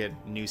know, like we'll get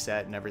new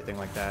set and everything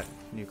like that,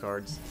 new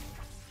cards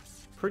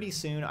pretty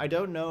soon. I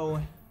don't know,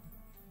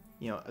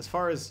 you know, as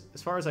far as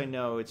I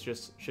know, it's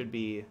just should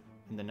be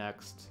in the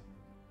next,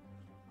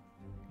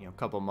 you know,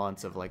 couple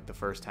months of like the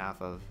first half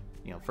of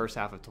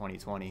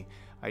 2020.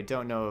 I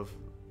don't know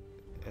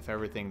if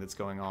everything that's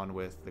going on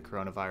with the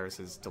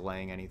coronavirus is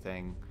delaying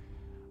anything.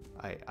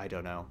 I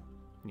don't know.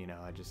 You know,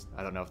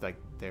 I don't know if like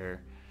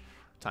their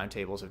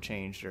timetables have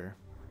changed or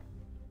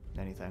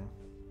anything.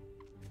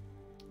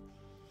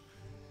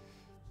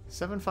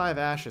 7/5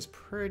 Ash is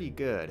pretty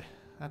good.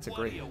 That's a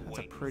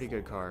pretty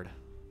good card.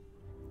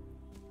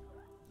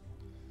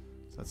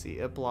 So let's see,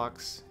 it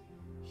blocks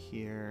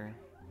here.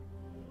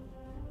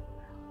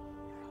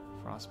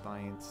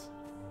 Frostbite.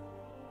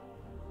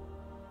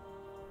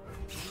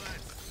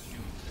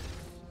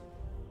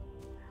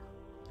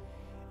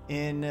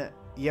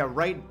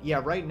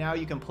 Right now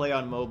you can play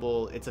on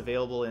mobile. It's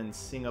available in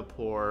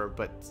Singapore,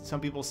 but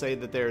some people say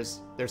that there's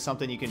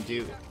something you can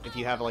do if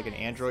you have like an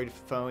Android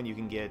phone. You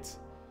can get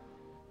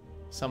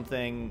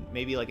something,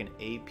 maybe like an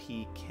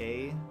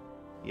APK.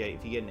 Yeah,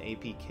 if you get an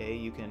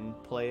APK, you can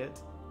play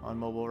it on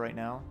mobile right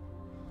now.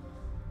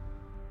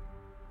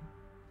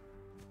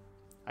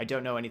 I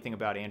don't know anything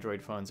about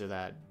Android phones or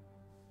that,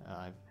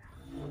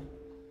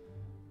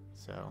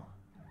 so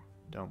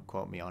don't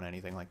quote me on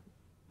anything like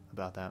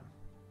about that.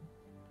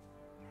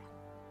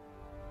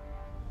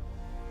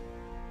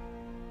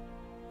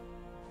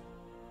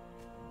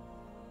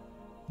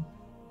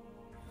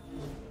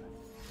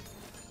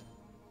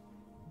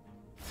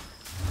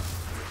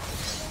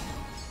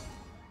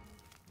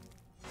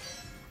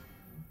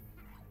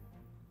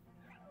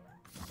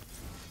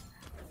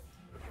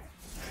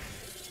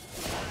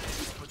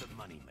 For the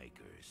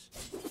moneymakers.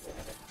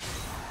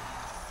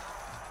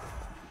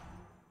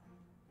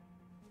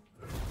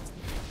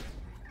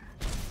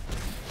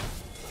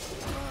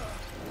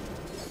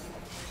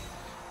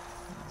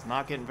 It's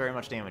not getting very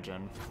much damage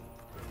in.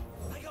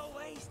 I got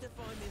ways to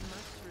find in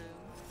mushrooms.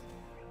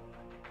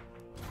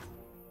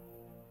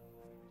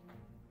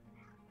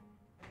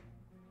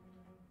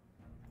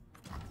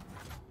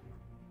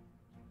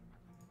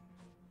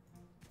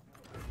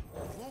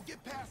 Won't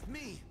get past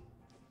me.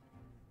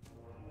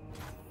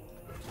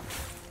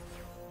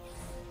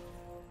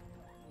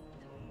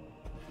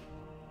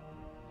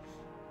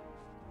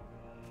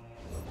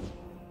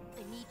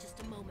 I need just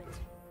a moment.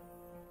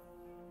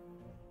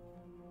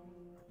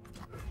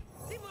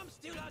 Think I'm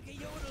still like a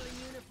yodeling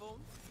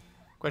uniform.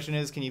 Question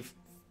is, can you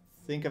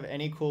think of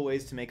any cool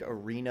ways to make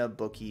arena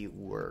bookie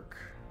work?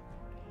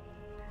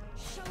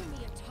 Show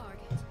me a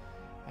target.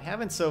 I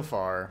haven't so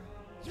far.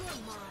 You're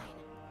mine.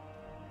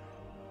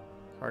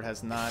 Card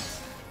has not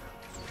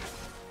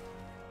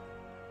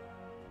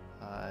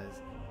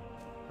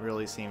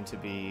really seemed to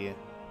be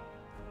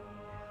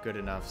good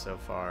enough so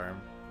far.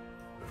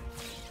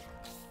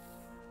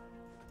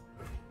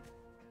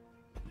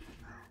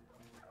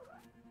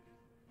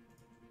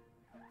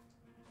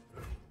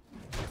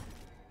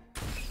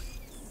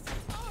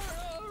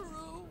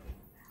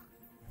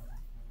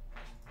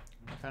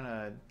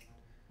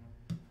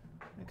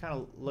 Kind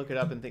of look it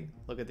up and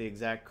look at the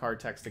exact card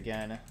text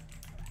again.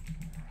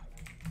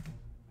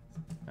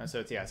 So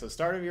it's, yeah, so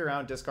start of your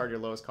round, discard your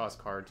lowest cost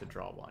card to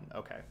draw one.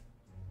 Okay.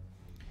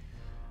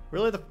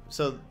 Really,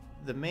 so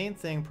the main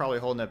thing probably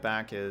holding it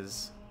back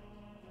is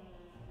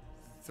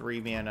 3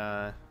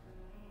 mana.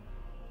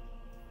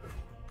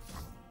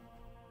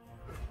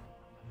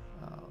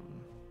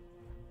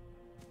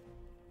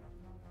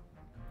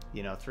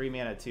 You know, 3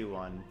 mana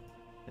 2/1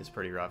 is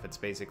pretty rough. It's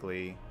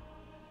basically,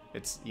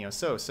 it's, you know,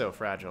 so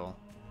fragile.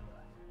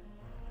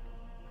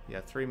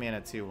 Yeah, 3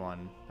 mana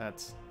 2/1.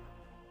 That's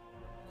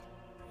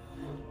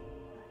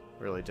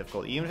really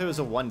difficult. Even if it was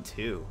a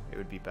 1/2, it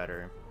would be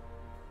better.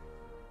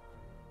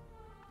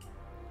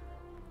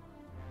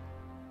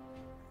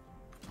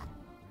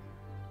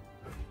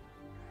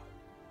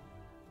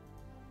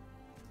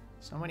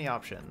 So many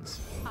options.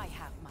 I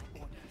have my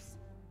orders.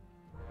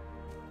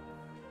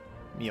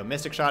 You know,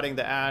 Mystic Shotting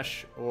the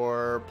Ash,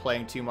 or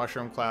playing 2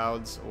 Mushroom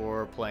Clouds,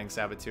 or playing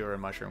Saboteur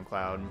and Mushroom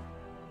Cloud.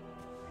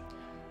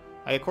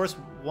 I, of course,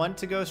 want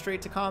to go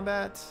straight to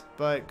combat,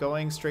 but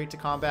going straight to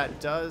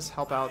combat does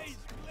help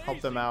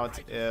them out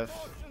if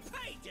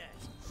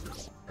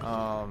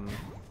I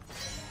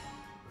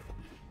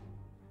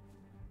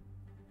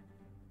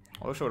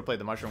wish I would have played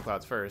the Mushroom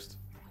Clouds first.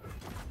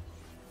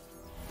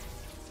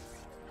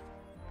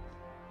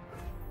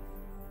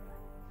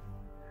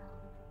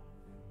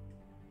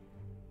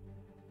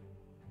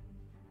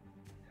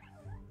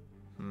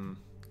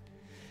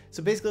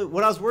 So basically,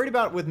 what I was worried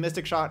about with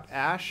Mystic Shot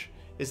Ash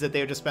is that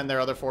they would just spend their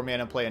other 4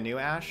 mana and play a new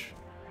Ash.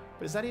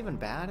 But is that even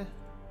bad?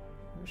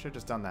 We should have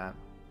just done that.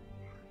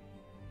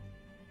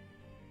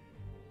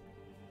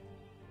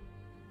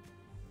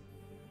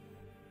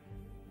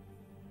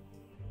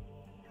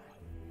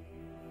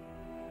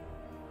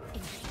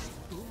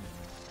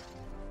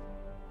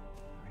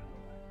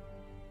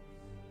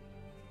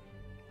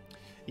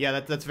 Yeah,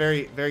 that's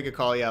very good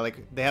call. Yeah,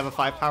 like they have a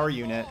 5 power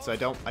unit, so I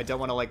don't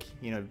want to like,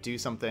 you know, do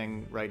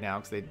something right now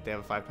because they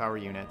have a 5 power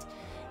unit.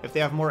 If they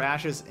have more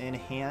ashes in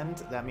hand,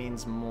 that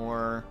means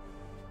more.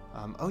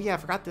 Oh yeah, I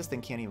forgot this thing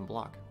can't even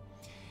block.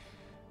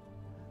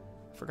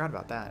 Forgot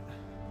about that.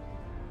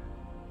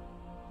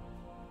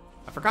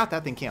 I forgot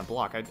that thing can't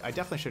block. I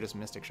definitely should have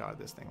Mystic Shot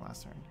this thing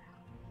last turn.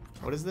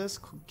 What is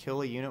this?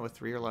 Kill a unit with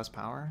 3 or less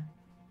power?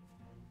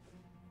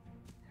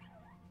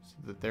 So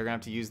that they're gonna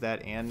have to use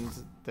that, and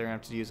they're gonna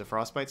have to use a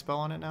Frostbite spell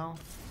on it now?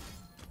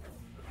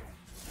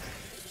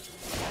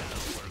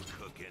 We're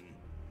cooking.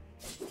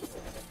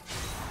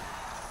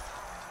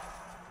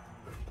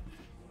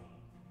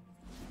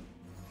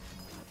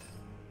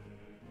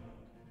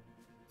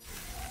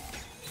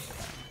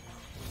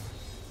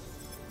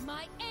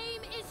 My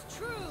aim is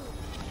true.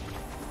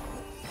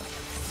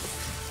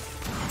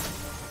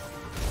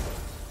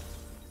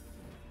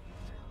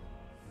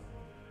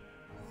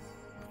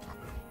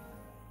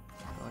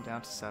 Going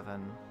down to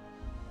 7.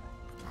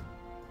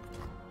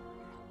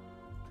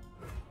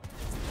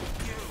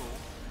 You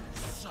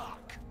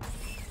suck.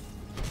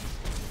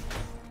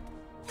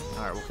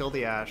 Alright, we'll kill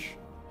the Ash.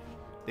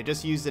 They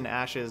just used an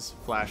Ash's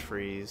Flash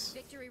Freeze.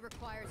 Victory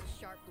requires a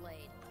sharp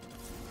blade.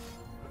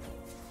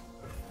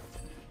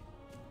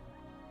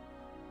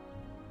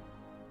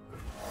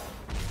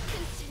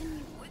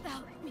 Continue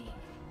without me.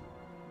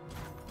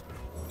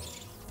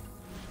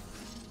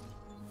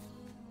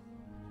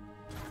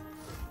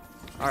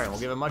 Alright, we'll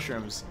give him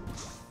mushrooms.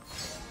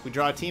 We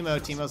draw Teemo.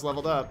 Teemo's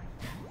leveled up.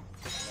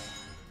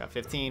 Got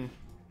 15.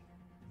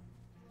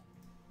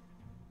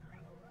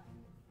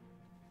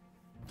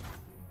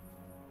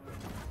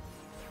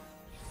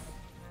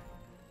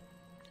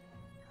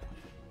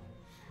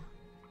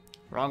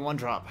 Wrong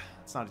 1-drop.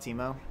 It's not a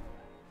Teemo.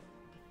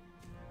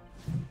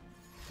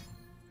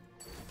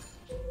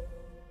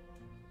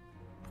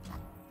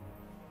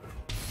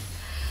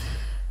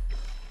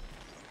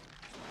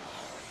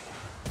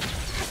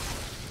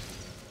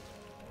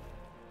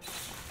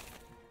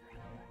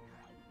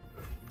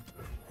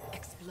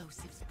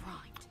 Explosives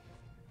primed.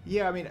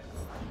 Yeah, I mean,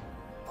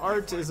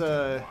 art is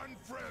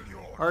Unfrail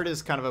your art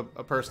is kind of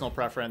a personal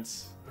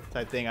preference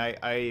type thing.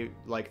 I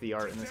like the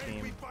art in this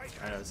game.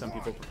 I know some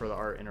people prefer the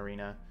art in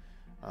Arena.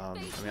 I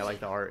mean, I like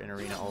the art in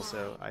Arena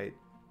also.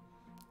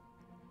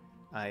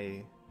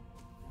 I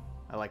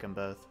like them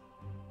both.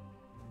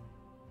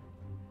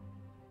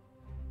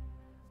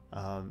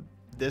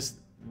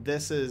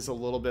 This is a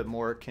little bit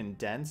more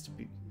condensed,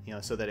 you know,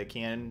 so that it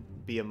can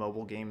be a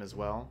mobile game as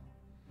well.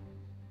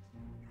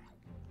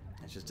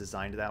 It's just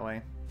designed that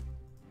way.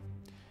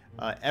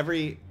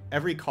 Every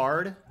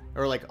card,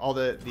 or like all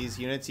these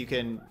units, you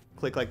can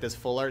click like this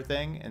full art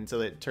thing, and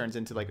so it turns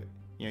into like,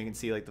 you know, you can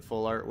see like the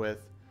full art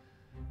with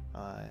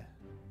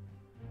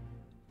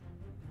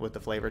the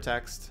flavor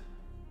text.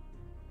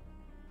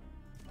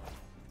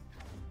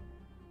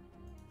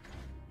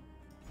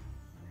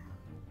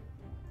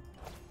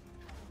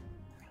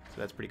 So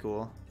that's pretty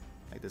cool.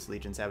 Like this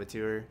Legion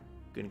Saboteur,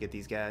 gonna get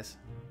these guys.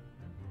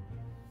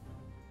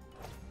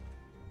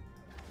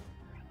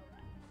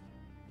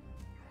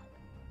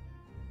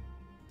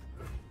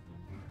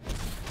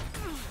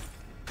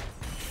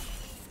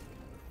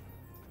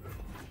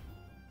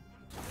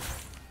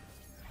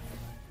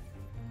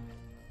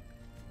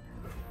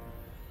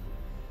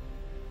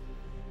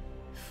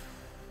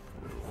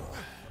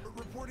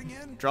 reporting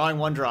in. Drawing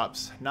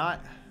 1-drops, not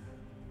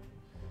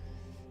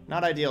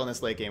ideal in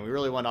this late game. We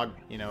really want,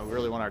 you know, we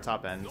really want our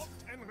top end. Locked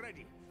and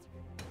ready.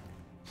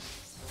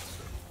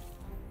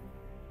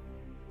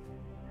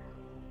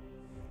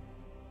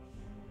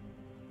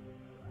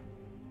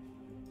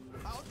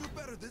 I'll do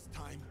better this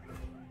time.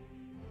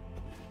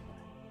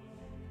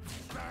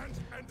 Stand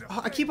and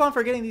Oh, I keep on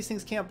forgetting these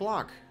things can't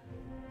block.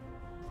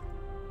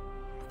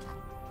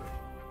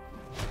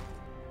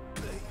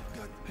 They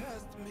got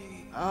past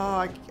me. Oh,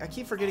 I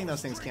keep forgetting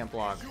those things can't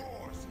block.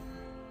 Yours.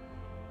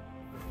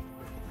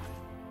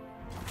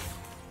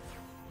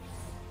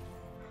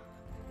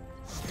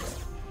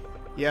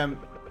 Yeah,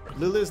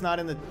 Lulu's not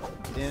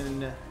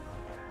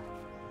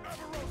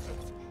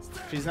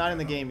she's not in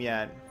the game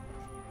yet.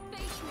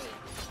 Face me.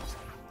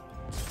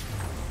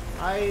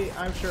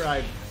 I'm sure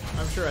I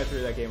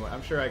threw that game.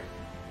 I'm sure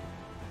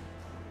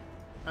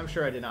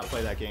I did not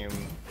play that game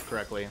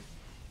correctly.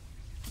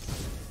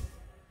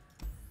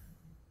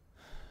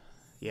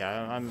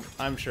 Yeah,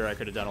 I'm sure I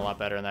could have done a lot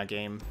better in that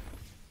game.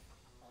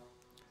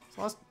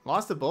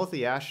 Lost to both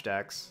the Ash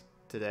decks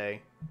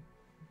today.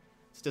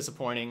 It's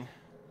disappointing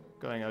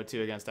going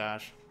 0-2 against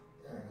Ash.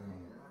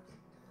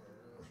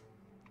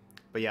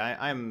 But yeah,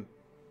 I'm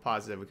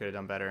positive we could have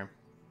done better.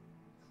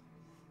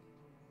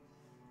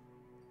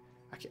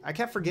 I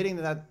kept forgetting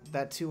that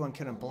 2-1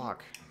 couldn't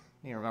block.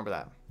 I need to remember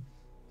that.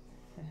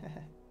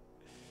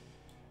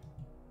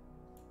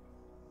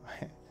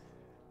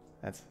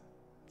 That's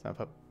my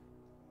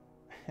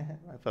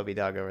my puppy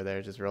dog over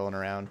there just rolling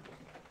around.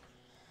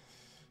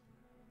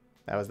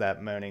 That was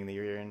that moaning that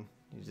you're hearing.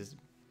 He's just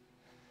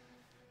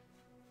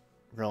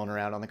rolling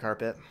around on the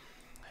carpet.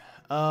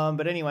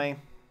 But anyway,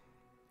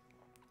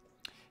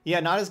 Yeah,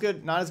 not as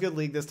good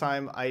league this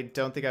time. I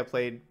don't think I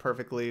played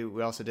perfectly.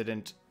 We also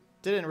didn't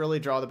really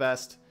draw the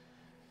best.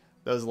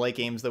 Those late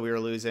games that we were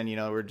losing, you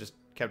know, we just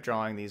kept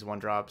drawing these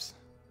 1-drops.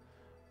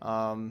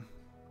 I'd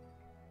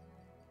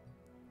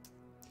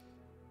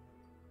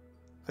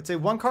say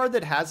one card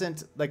that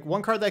hasn't, like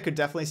one card that I could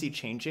definitely see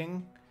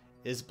changing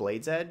is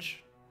Blade's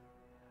Edge.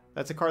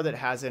 That's a card that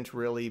hasn't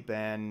really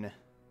been.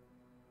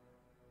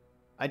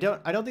 I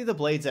don't think the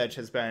Blade's Edge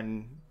has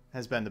been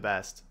the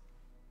best.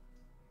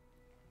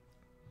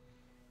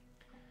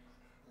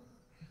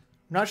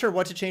 I'm not sure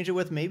what to change it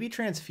with. Maybe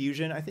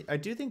Transfusion. I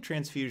do think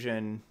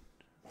Transfusion.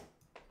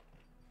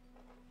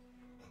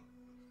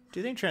 Do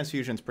you think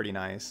Transfusion's pretty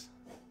nice?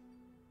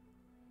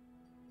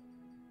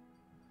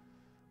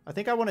 I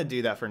think I want to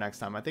do that for next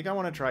time. I think I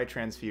want to try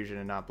Transfusion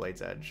and not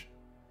Blade's Edge.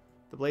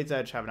 The Blade's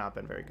Edge have not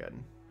been very good.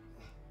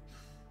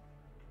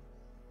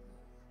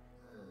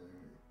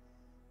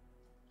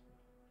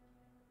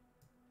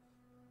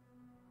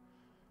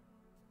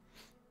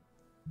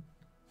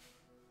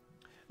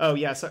 Oh,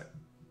 yeah, so...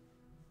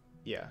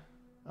 Yeah.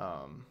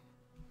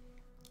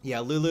 Yeah,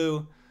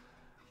 Lulu...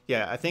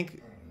 Yeah, I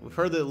think we've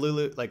heard that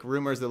Lulu... Like,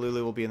 rumors that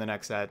Lulu will be in the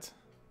next set.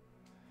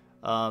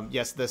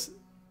 Yes,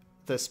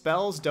 the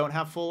spells don't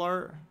have full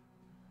art,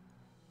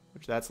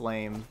 which that's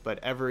lame, but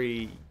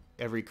every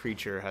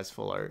creature has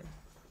full art.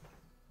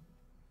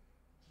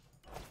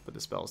 But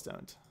the spells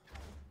don't.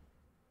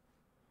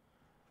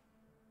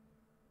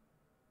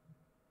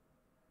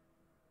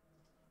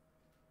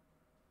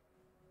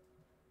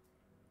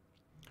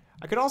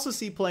 I could also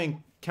see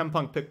playing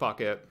Chempunk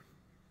Pickpocket.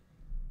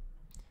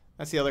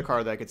 That's the other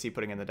card that I could see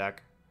putting in the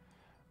deck.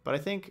 But I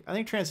think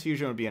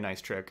Transfusion would be a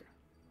nice trick.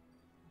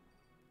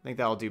 I think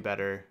that'll do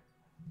better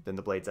than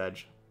the Blade's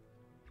Edge.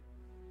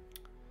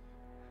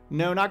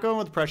 No, not going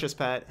with Precious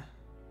Pet.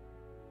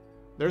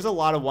 There's a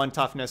lot of 1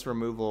 toughness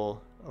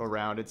removal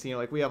around. It's, you know,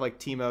 like we have like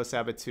Teemo,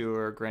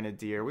 Saboteur,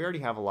 Grenadier. We already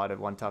have a lot of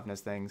 1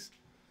 toughness things.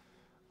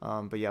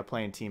 But yeah,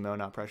 playing Teemo,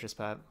 not Precious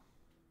Pet.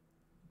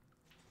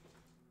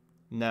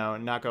 No,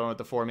 not going with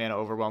the 4-mana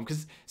Overwhelm.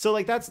 So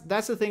like that's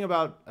the thing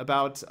about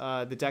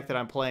the deck that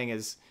I'm playing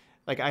is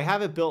like I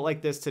have it built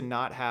like this to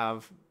not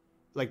have,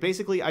 like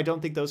basically I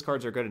don't think those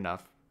cards are good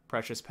enough.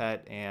 Precious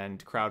Pet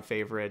and Crowd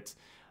Favorite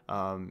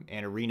and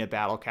Arena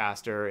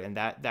Battlecaster and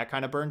that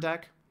kind of burn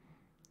deck.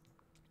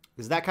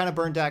 Because that kind of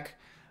burn deck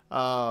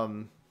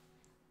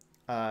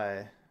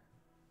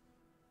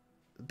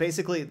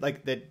basically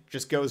like that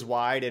just goes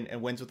wide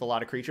and wins with a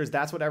lot of creatures.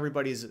 That's what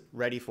everybody's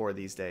ready for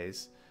these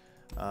days.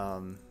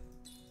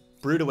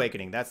 Brood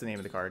Awakening, that's the name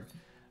of the card.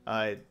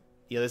 Yeah,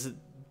 this is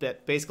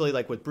that basically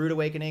like with Brood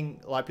Awakening,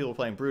 a lot of people are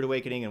playing Brood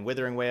Awakening and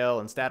Withering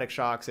Wail and Static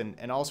Shocks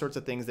and all sorts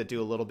of things that do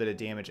a little bit of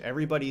damage.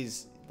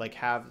 Everybody's like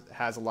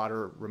has a lot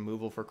of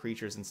removal for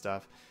creatures and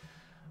stuff,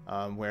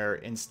 where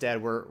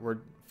instead we're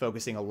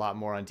focusing a lot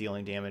more on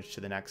dealing damage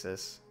to the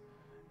Nexus,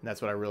 and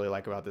that's what I really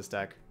like about this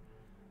deck.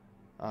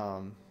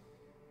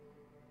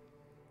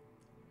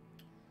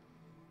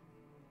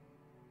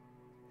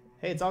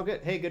 Hey, it's all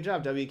good. Hey, good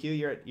job,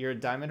 WQ. You're a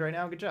diamond right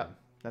now. Good job.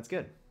 That's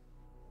good.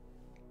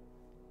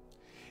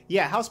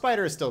 Yeah, House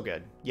Spider is still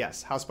good.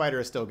 Yes, House Spider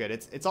is still good.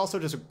 It's also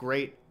just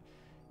great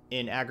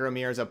in aggro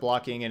mirrors at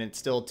blocking, and it's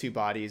still 2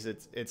 bodies.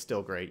 It's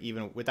still great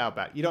even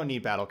without you don't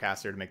need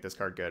Battlecaster to make this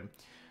card good.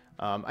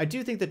 I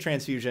do think the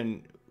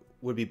Transfusion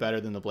would be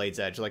better than the Blade's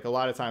Edge. Like a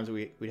lot of times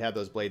we'd have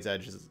those Blade's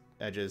edges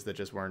that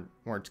just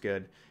weren't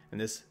good, and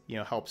this, you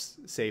know, helps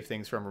save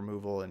things from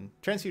removal, and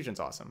Transfusion's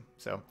awesome.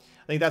 So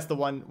I think that's the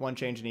one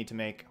change you need to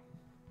make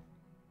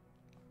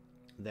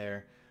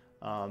there.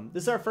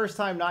 This is our first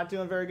time not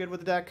doing very good with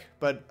the deck,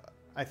 but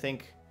I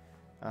think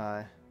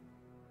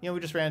you know, we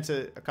just ran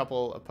into a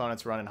couple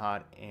opponents running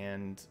hot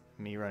and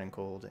me running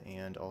cold,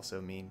 and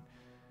also me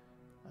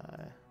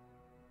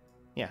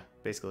yeah,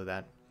 basically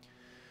that.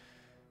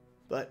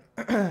 But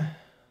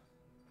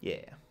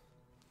yeah.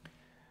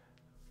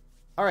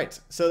 All right,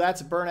 so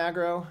that's Burn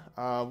Aggro.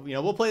 You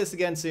know, we'll play this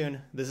again soon.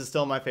 This is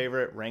still my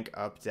favorite rank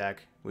up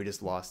deck. We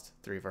just lost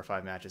 3 of our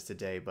 5 matches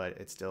today, but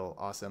it's still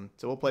awesome.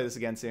 So we'll play this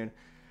again soon.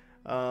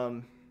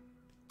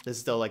 This is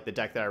still like the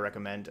deck that I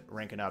recommend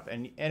ranking up,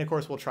 and of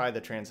course we'll try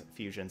the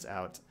Transfusions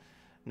out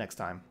next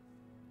time.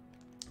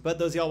 But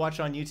those of y'all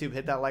watching on YouTube,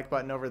 hit that like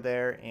button over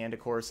there, and of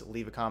course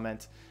leave a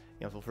comment.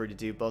 You know, feel free to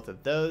do both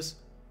of those.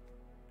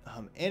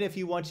 And if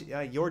you want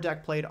your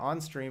deck played on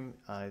stream,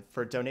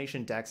 for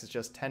donation decks, it's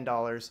just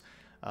 $10.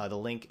 The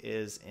link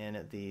is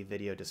in the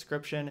video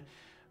description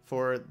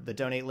for the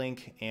donate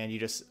link, and you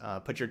just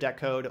put your deck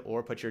code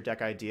or put your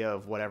deck idea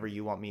of whatever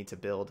you want me to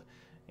build,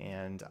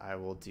 and I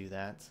will do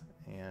that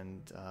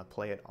and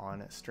play it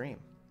on stream.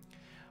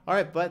 All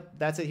right, but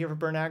that's it here for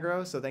Burn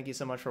Aggro, so thank you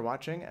so much for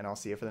watching, and I'll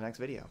see you for the next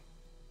video.